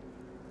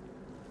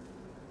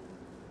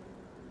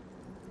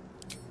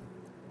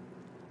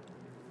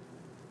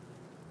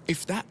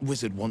 If that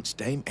wizard wants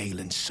Dame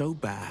Aelin so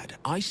bad,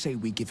 I say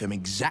we give him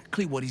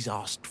exactly what he's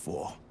asked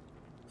for.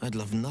 I'd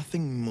love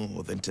nothing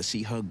more than to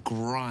see her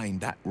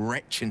grind that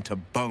wretch into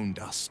bone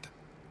dust.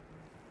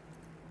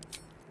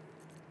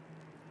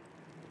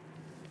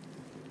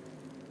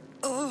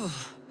 Ugh,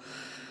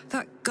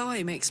 that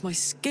guy makes my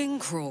skin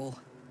crawl.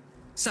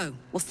 So,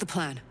 what's the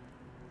plan?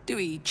 Do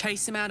we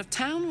chase him out of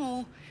town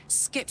or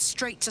skip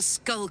straight to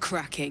skull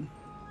cracking?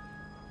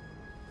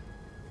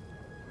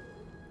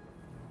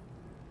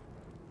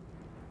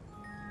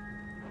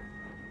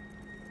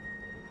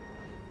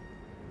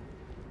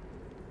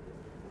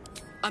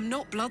 I'm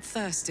not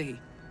bloodthirsty.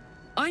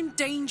 I'm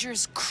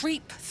dangerous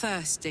creep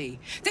thirsty.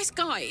 This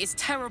guy is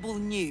terrible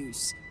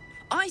news.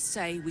 I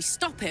say we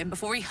stop him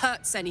before he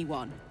hurts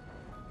anyone.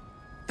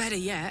 Better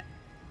yet,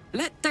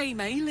 let Dame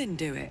Aelin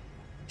do it.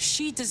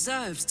 She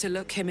deserves to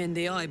look him in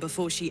the eye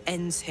before she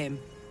ends him.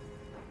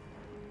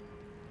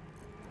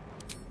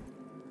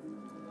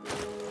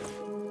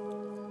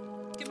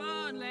 Come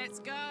on, let's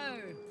go.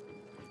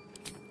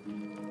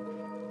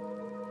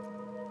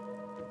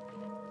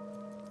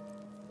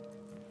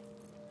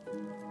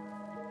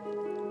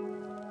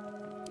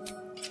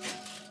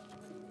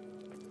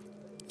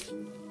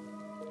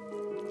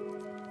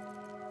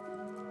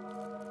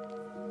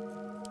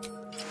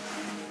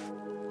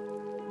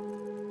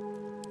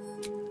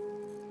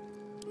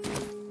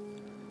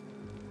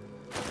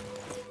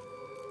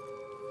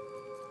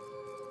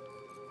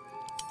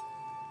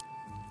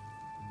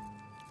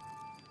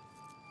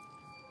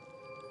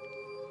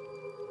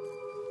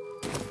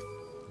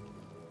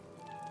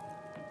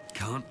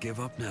 can't give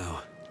up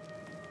now.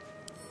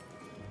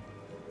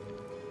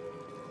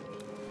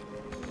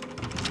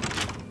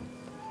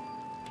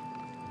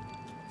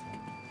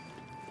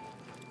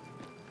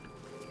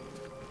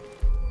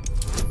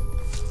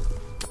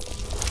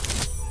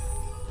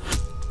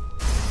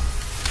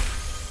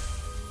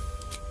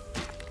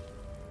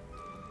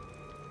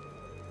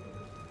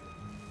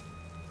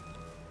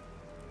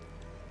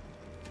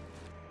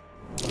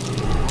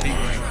 Be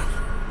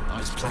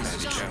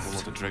careful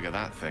not to trigger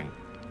that thing.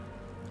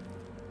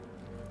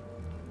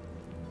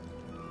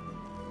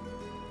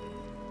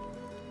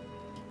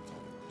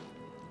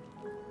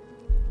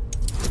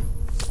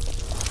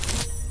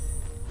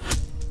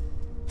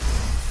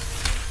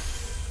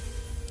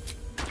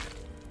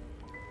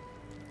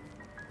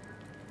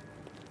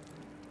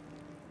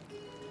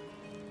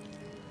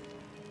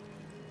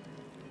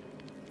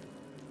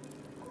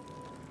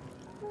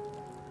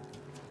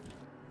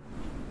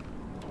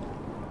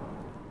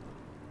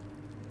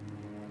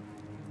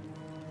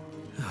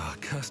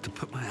 Cursed to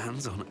put my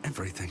hands on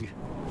everything.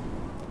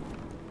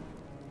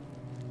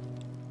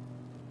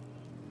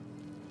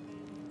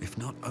 If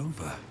not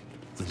over,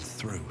 then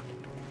through.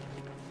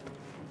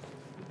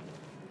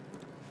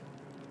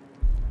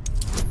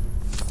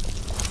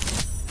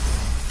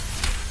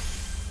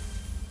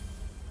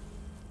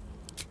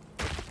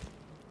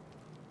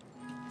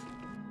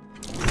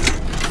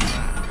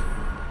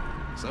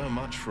 So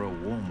much for a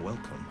warm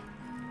welcome.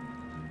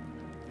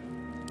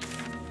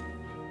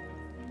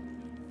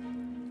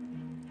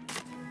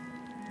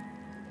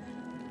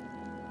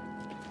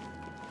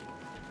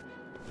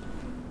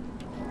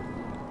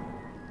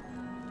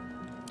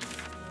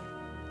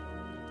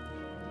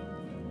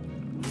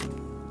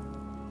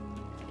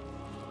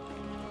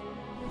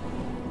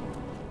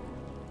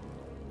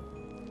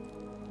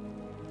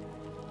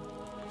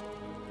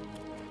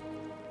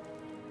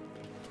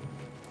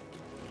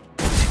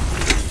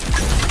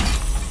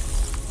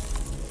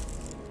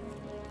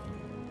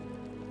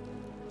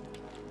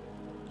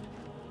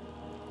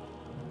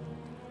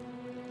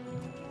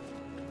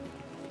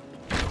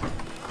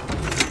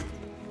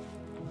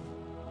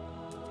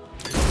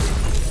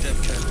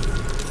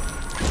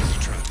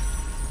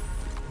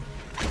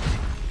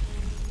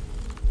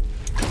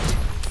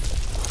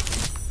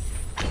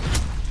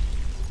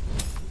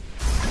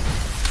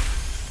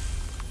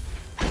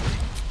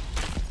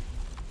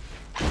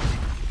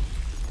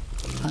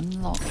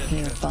 Unlock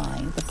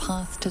hereby the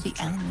path to the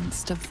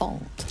Elminster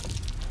Vault.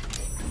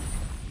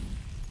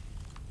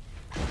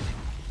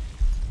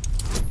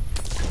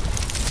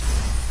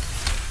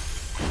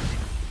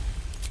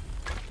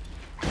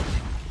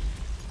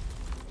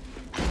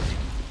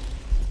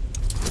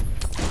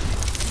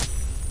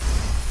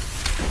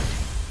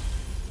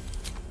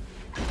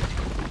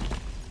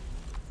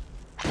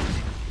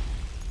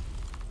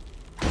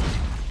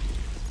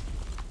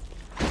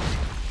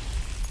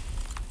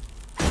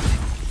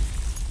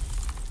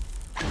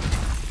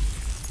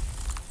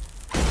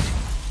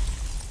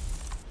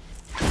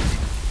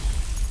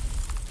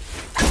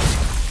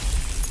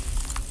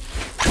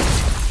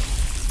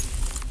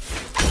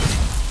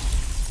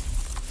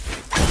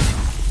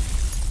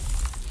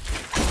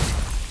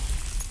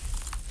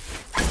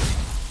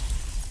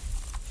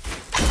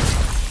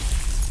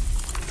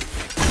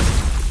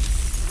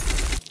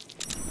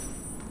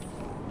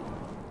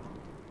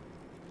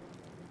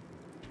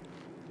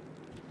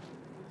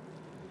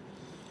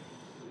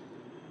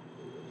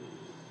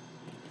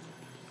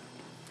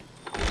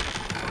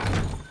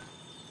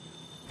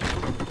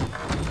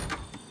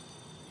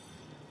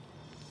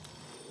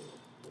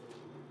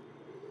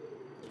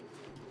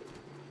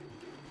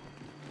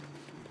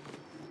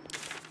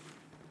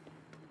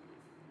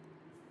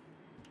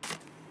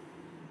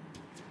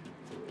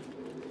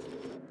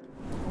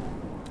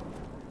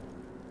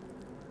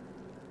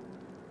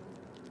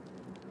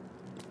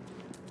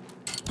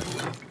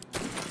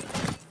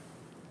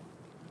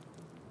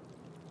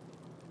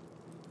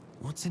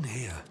 What's in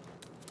here?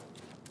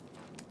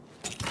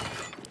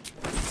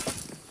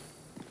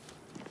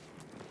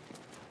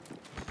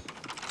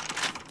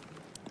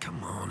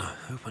 Come on,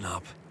 open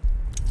up.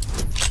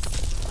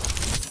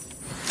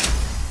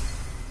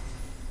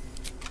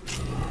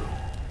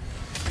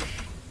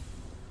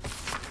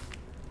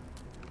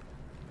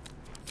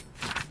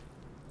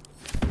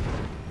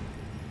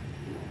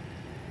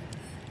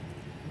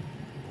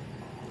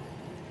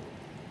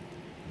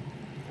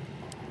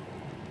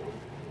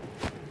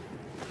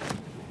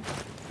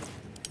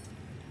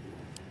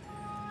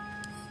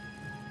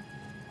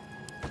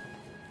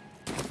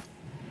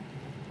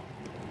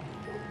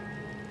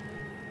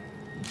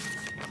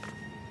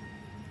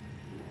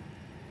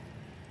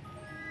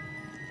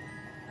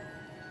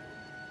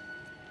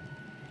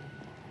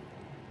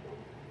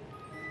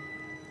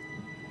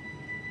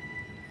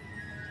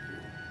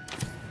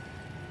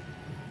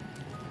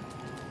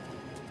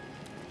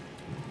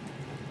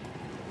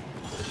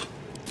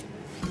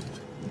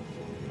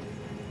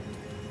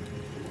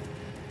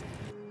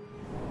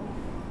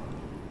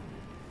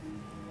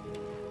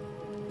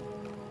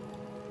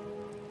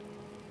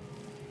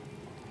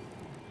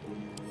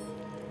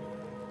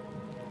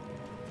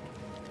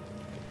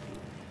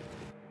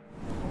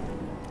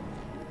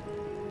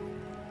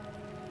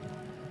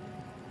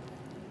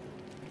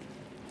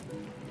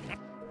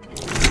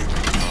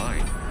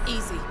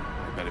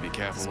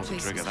 careful not to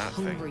This place trigger is that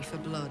thing. hungry for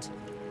blood.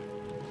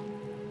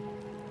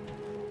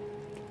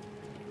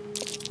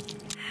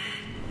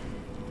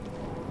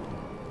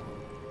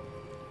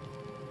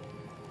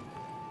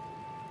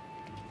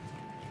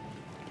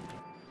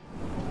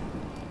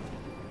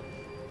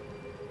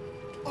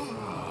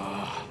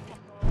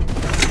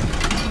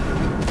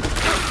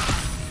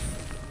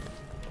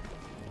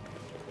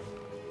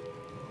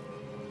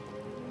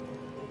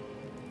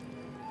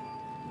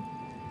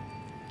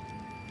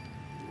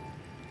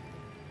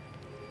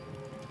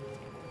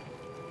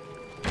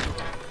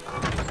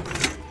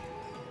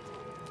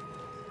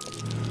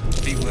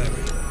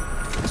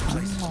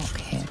 Unlock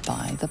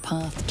hereby the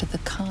path to the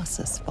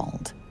Carsus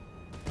Vault.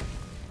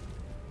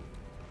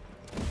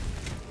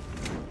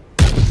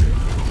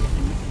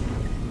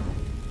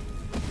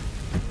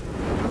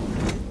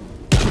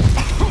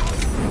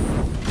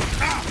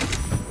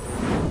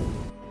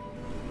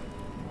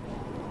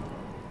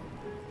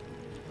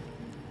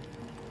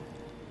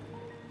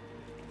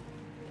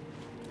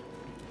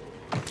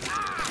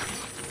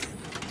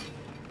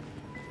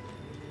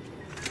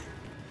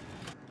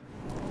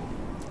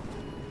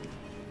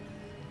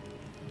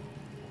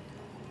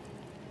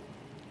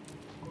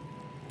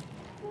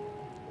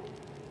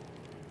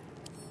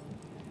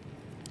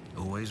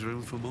 Always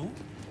room for more?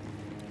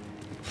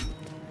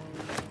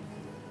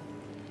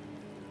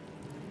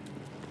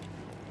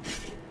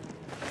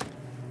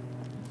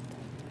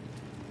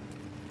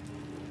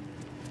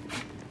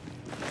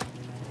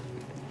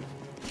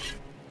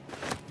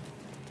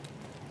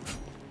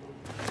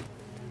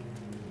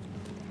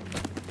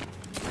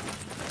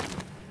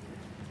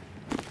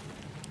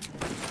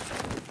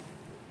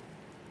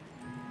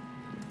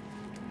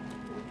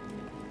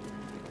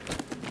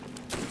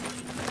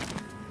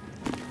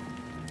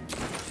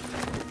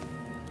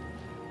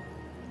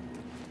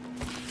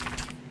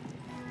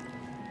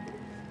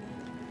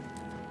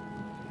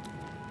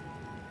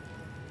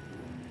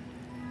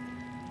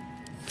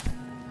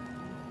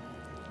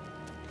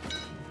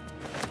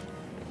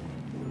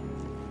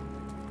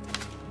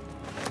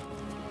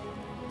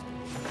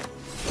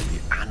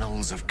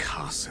 Annals of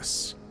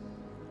Carsus.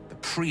 The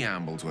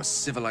preamble to a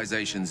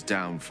civilization's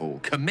downfall,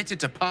 committed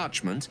to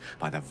parchment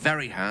by the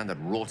very hand that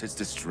wrought its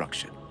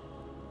destruction.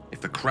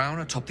 If the crown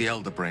atop the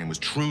Elder Brain was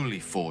truly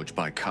forged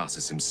by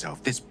Carsus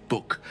himself, this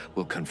book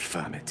will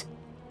confirm it.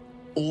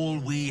 All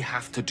we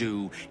have to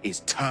do is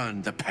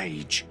turn the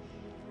page.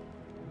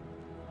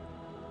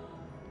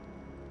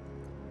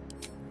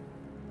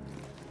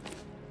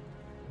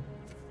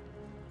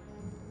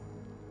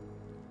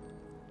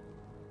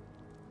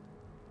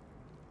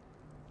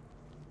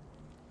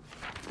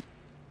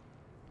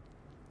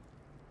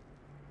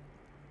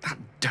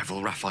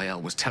 Devil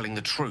Raphael was telling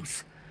the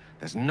truth.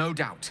 There's no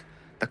doubt.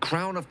 The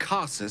crown of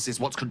Carsus is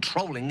what's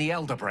controlling the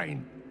Elder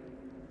Brain.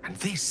 And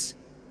this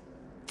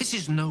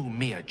is no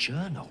mere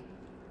journal.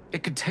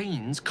 It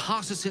contains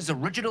Carsus's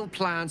original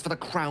plans for the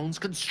crown's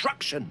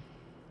construction.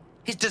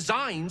 His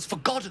designs for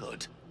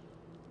godhood.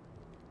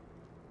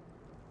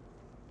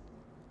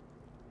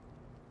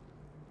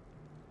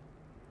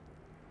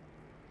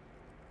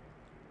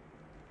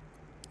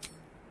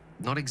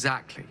 Not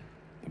exactly.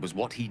 It was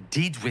what he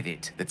did with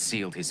it that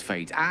sealed his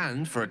fate,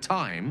 and, for a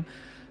time,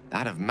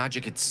 that of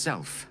magic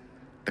itself.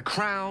 The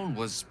crown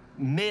was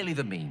merely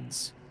the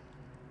means.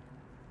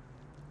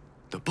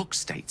 The book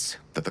states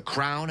that the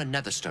crown and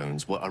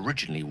netherstones were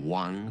originally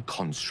one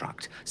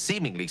construct,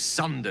 seemingly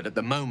sundered at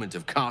the moment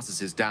of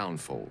Carsus's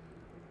downfall.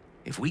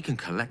 If we can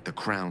collect the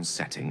crown's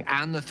setting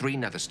and the 3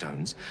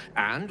 netherstones,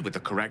 and with the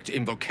correct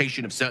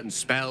invocation of certain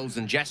spells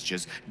and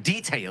gestures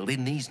detailed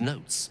in these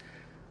notes,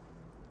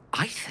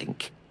 I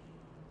think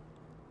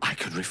I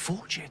could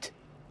reforge it.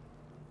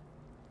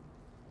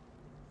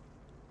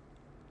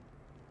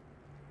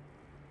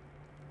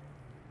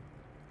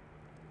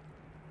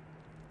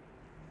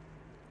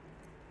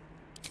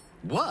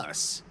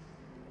 Worse,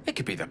 it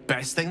could be the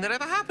best thing that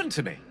ever happened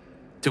to me.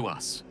 To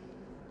us.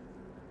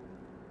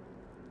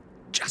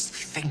 Just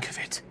think of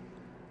it.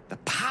 The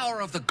power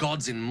of the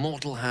gods in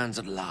mortal hands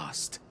at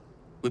last.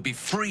 We'd be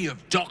free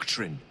of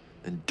doctrine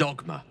and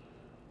dogma,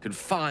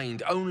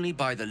 confined only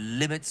by the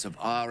limits of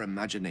our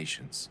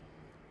imaginations.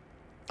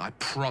 I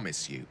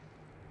promise you,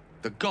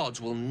 the gods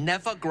will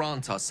never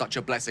grant us such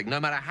a blessing, no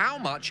matter how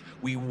much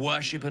we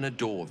worship and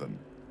adore them.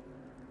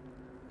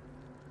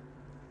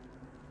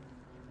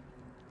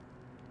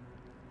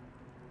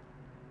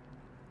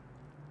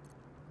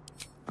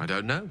 I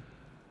don't know.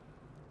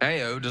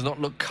 Ao does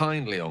not look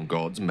kindly on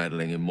gods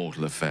meddling in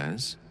mortal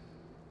affairs.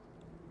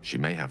 She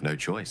may have no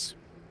choice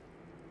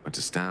but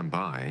to stand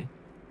by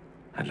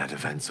and let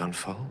events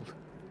unfold.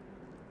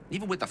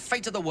 Even with the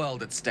fate of the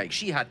world at stake,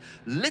 she had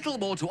little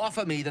more to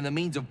offer me than the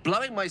means of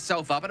blowing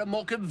myself up at a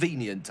more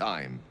convenient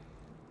time.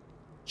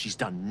 She's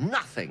done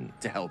nothing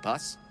to help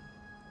us.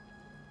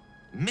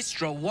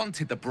 Mistra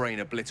wanted the brain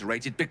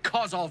obliterated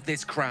because of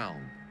this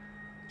crown.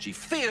 She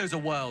fears a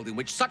world in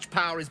which such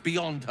power is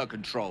beyond her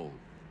control,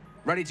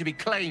 ready to be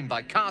claimed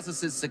by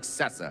Carsus's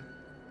successor.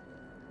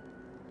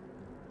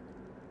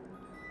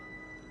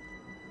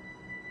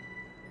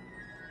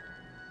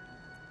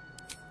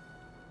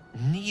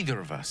 Neither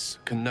of us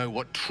can know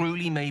what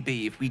truly may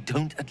be if we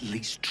don't at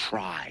least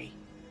try.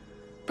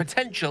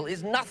 Potential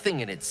is nothing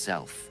in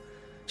itself.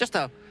 Just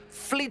a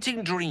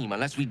fleeting dream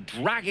unless we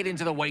drag it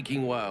into the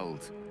waking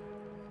world.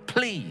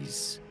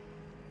 Please,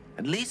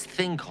 at least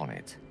think on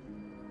it.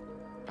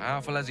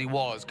 Powerful as he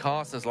was,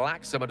 Carsus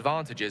lacks some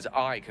advantages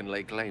I can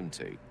lay claim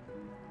to.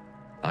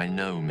 I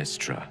know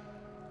Mystra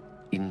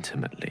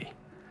intimately,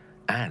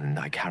 and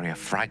I carry a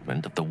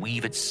fragment of the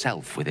weave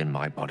itself within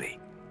my body.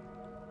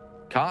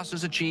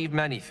 Carsus achieved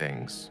many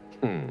things,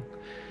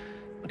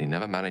 but he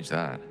never managed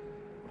that.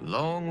 A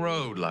long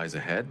road lies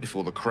ahead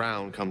before the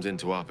crown comes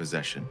into our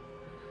possession.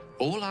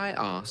 All I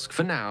ask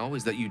for now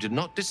is that you do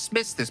not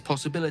dismiss this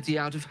possibility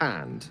out of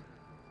hand.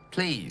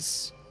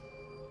 Please,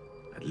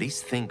 at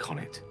least think on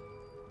it.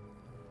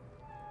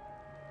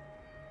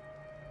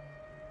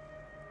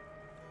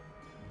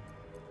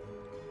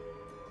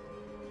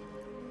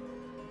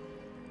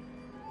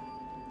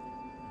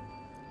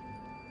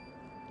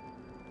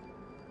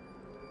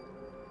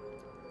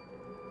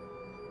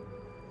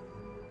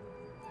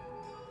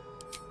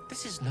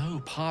 This is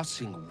no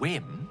passing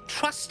whim.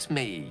 Trust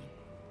me.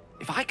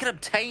 If I can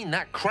obtain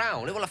that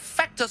crown, it will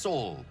affect us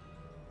all.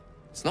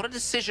 It's not a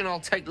decision I'll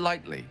take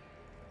lightly.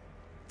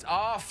 It's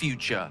our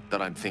future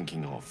that I'm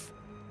thinking of.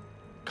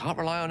 Can't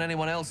rely on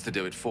anyone else to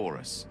do it for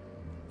us.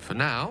 For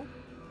now,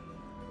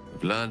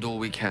 we've learned all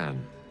we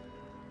can.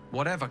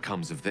 Whatever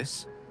comes of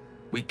this,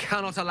 we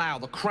cannot allow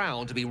the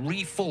crown to be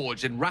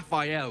reforged in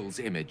Raphael's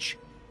image.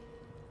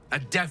 A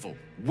devil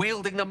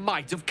wielding the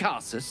might of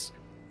Carsus.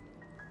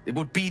 It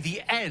would be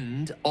the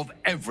end of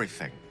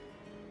everything.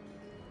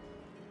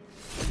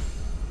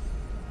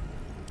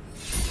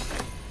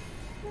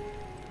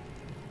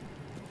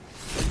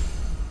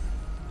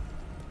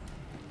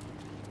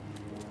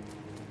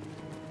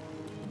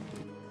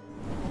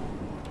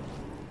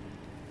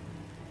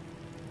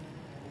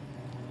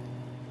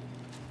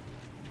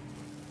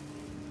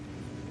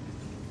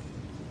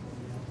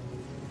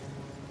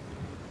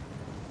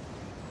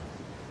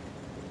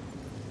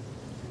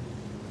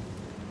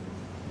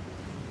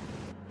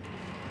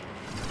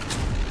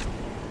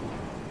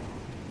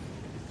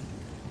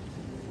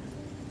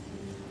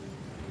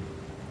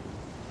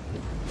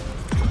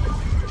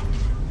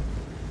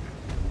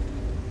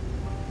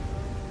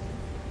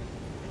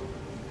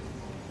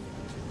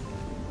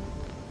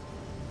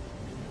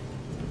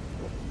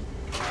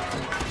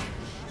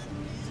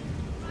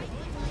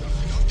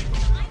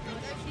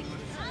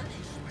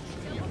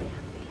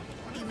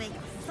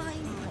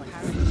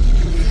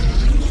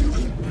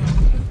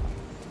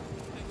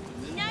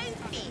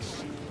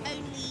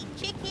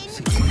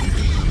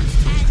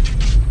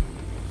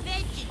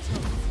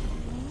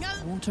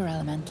 Water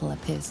elemental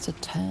appears to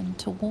turn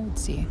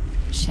towards you,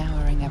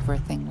 showering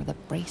everything with a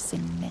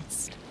bracing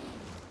mist.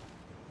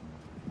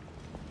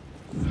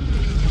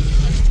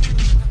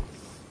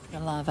 The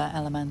lava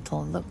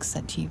elemental looks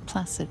at you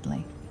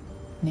placidly,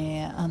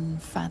 near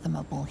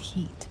unfathomable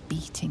heat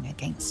beating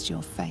against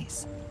your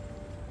face.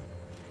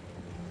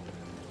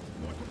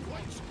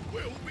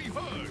 Will be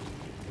heard.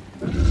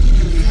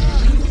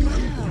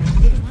 Wow,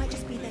 it might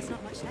just be there's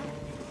not much there.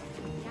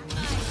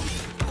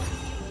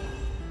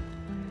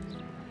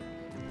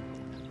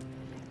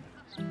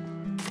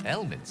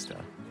 Elminster?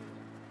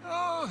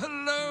 Oh,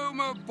 hello,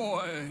 my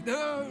boy.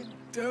 No,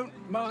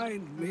 don't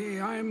mind me.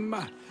 I'm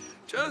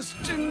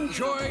just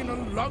enjoying a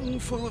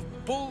lungful of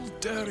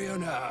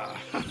Baldurian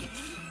air.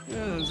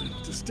 Yes,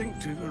 a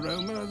distinctive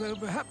aroma, though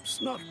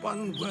perhaps not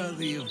one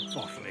worthy of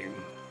bottling.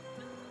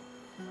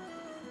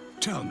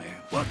 Tell me,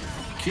 what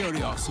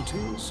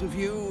curiosities have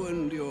you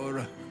and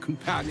your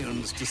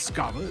companions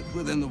discovered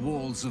within the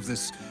walls of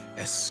this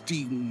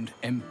esteemed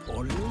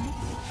emporium?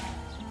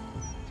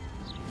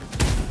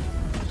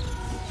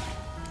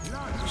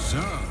 So,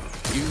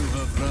 you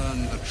have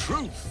learned the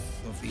truth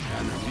of the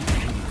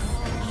enemy.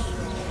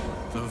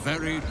 The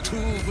very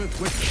tool with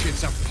which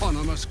its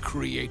eponymous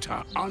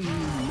creator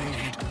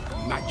unmade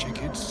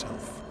magic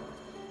itself.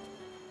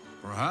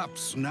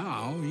 Perhaps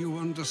now you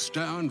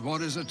understand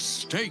what is at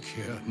stake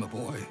here, my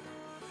boy.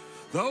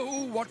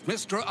 Though what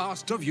Mystra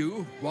asked of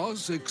you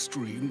was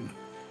extreme,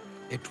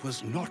 it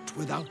was not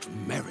without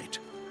merit,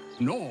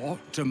 nor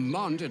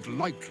demanded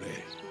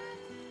lightly.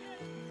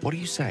 What are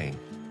you saying?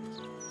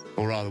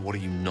 Or rather, what are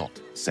you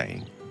not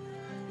saying?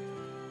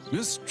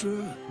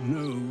 Mystra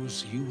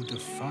knows you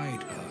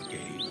defied her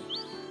game.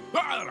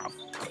 Well, of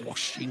course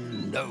she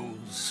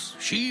knows.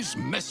 She's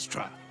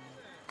Mystra.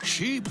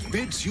 She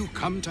bids you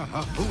come to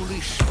her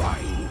holy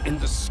shrine in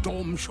the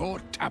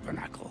Stormshore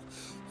Tabernacle.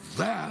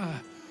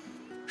 There,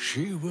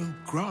 she will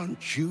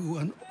grant you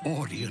an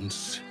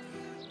audience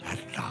at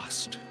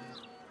last.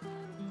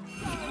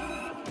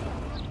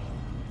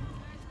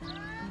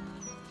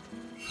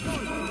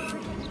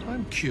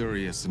 I'm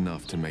curious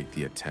enough to make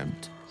the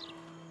attempt.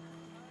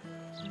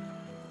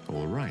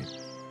 All right.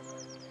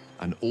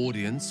 An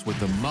audience with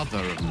the mother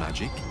of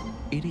magic,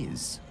 it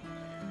is.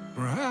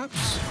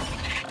 Perhaps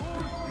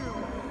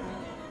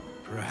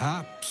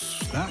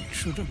that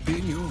should have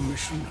been your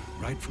mission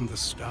right from the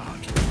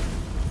start.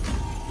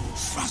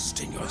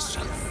 Trust in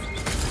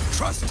yourself.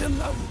 Trust in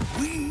the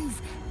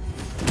weave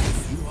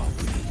if you are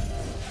willing.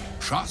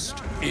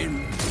 Trust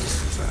in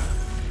Mister.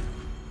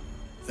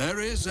 There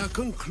is a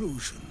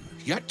conclusion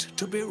yet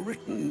to be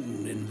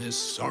written in this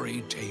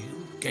sorry tale,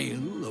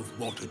 Gale of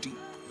Waterdeep.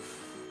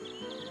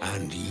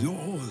 And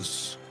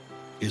yours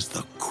is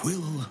the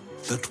quill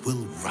that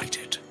will write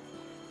it.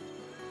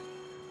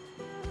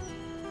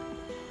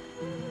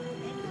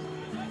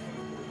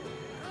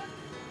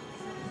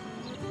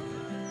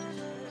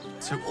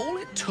 So all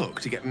it took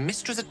to get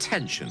Mistra's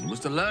attention was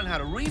to learn how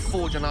to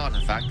reforge an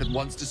artifact that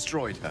once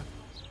destroyed her.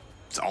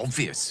 It's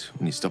obvious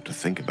when you stop to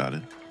think about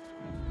it.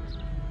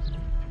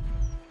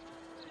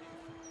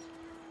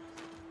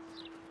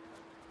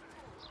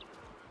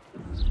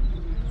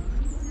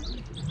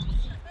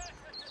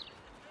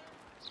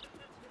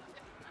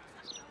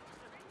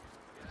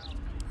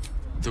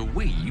 The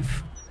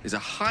Weave is a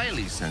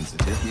highly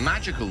sensitive,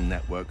 magical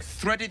network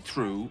threaded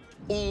through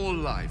all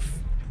life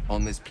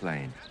on this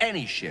plane.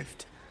 Any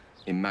shift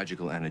in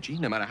magical energy,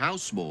 no matter how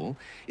small,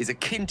 is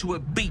akin to a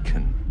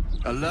beacon,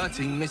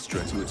 alerting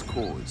Mistra to its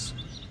cause.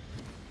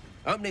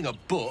 Opening a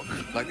book,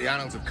 like the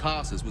Annals of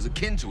Carsus, was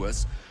akin to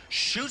us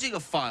shooting a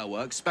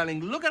firework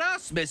spelling, "Look at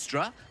us,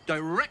 Mistra,"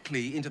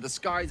 directly into the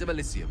skies of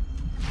Elysium.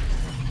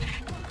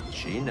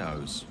 She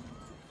knows.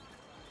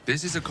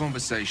 This is a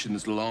conversation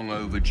that's long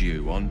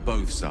overdue on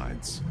both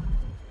sides.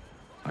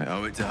 I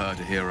owe it to her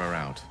to hear her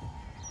out.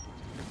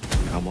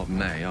 Come what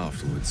may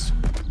afterwards.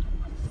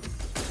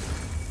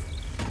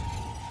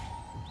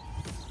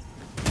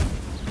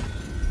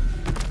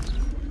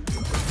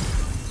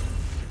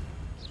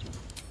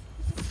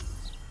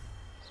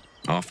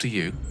 After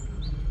you.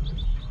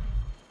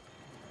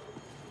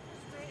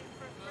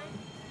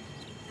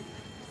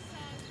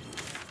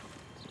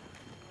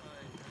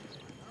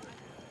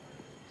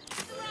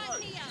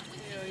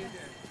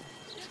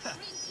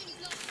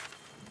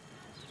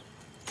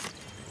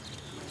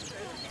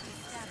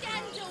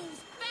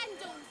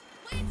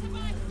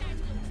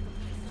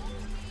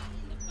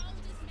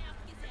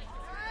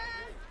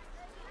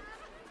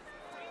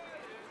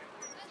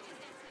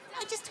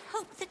 I just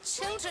hope the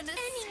children are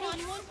anyone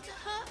safe. want to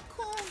hurt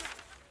Cora?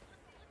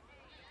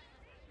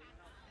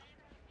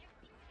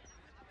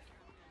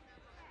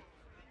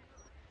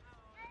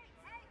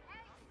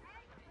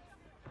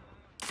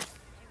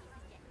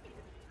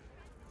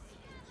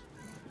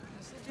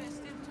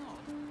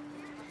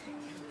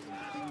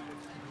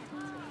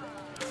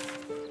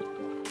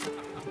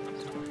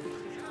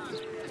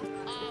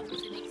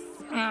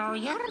 Oh,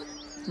 yeah?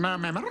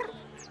 Remember?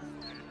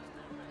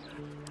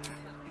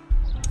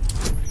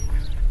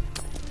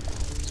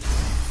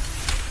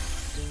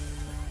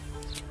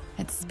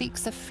 It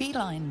speaks a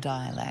feline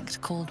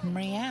dialect called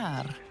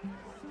Mriar.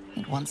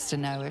 It wants to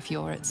know if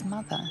you're its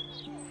mother.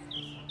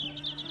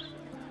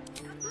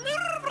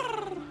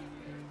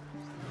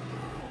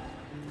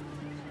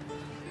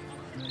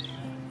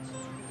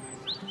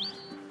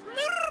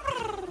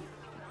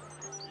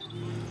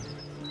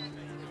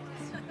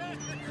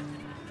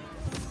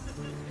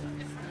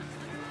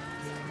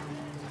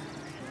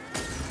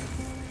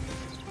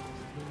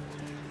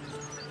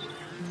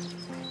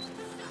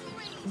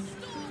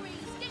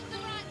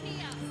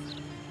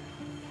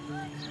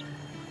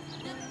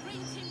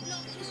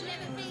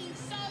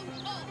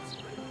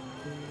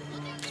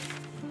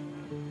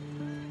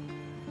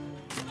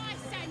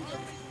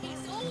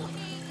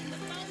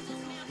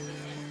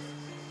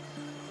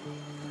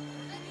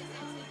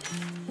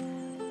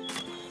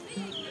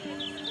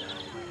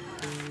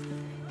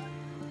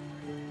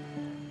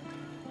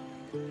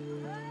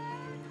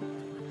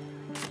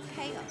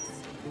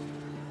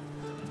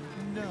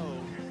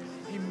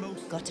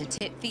 Got a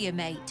tip for you,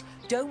 mate.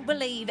 Don't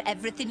believe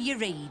everything you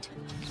read.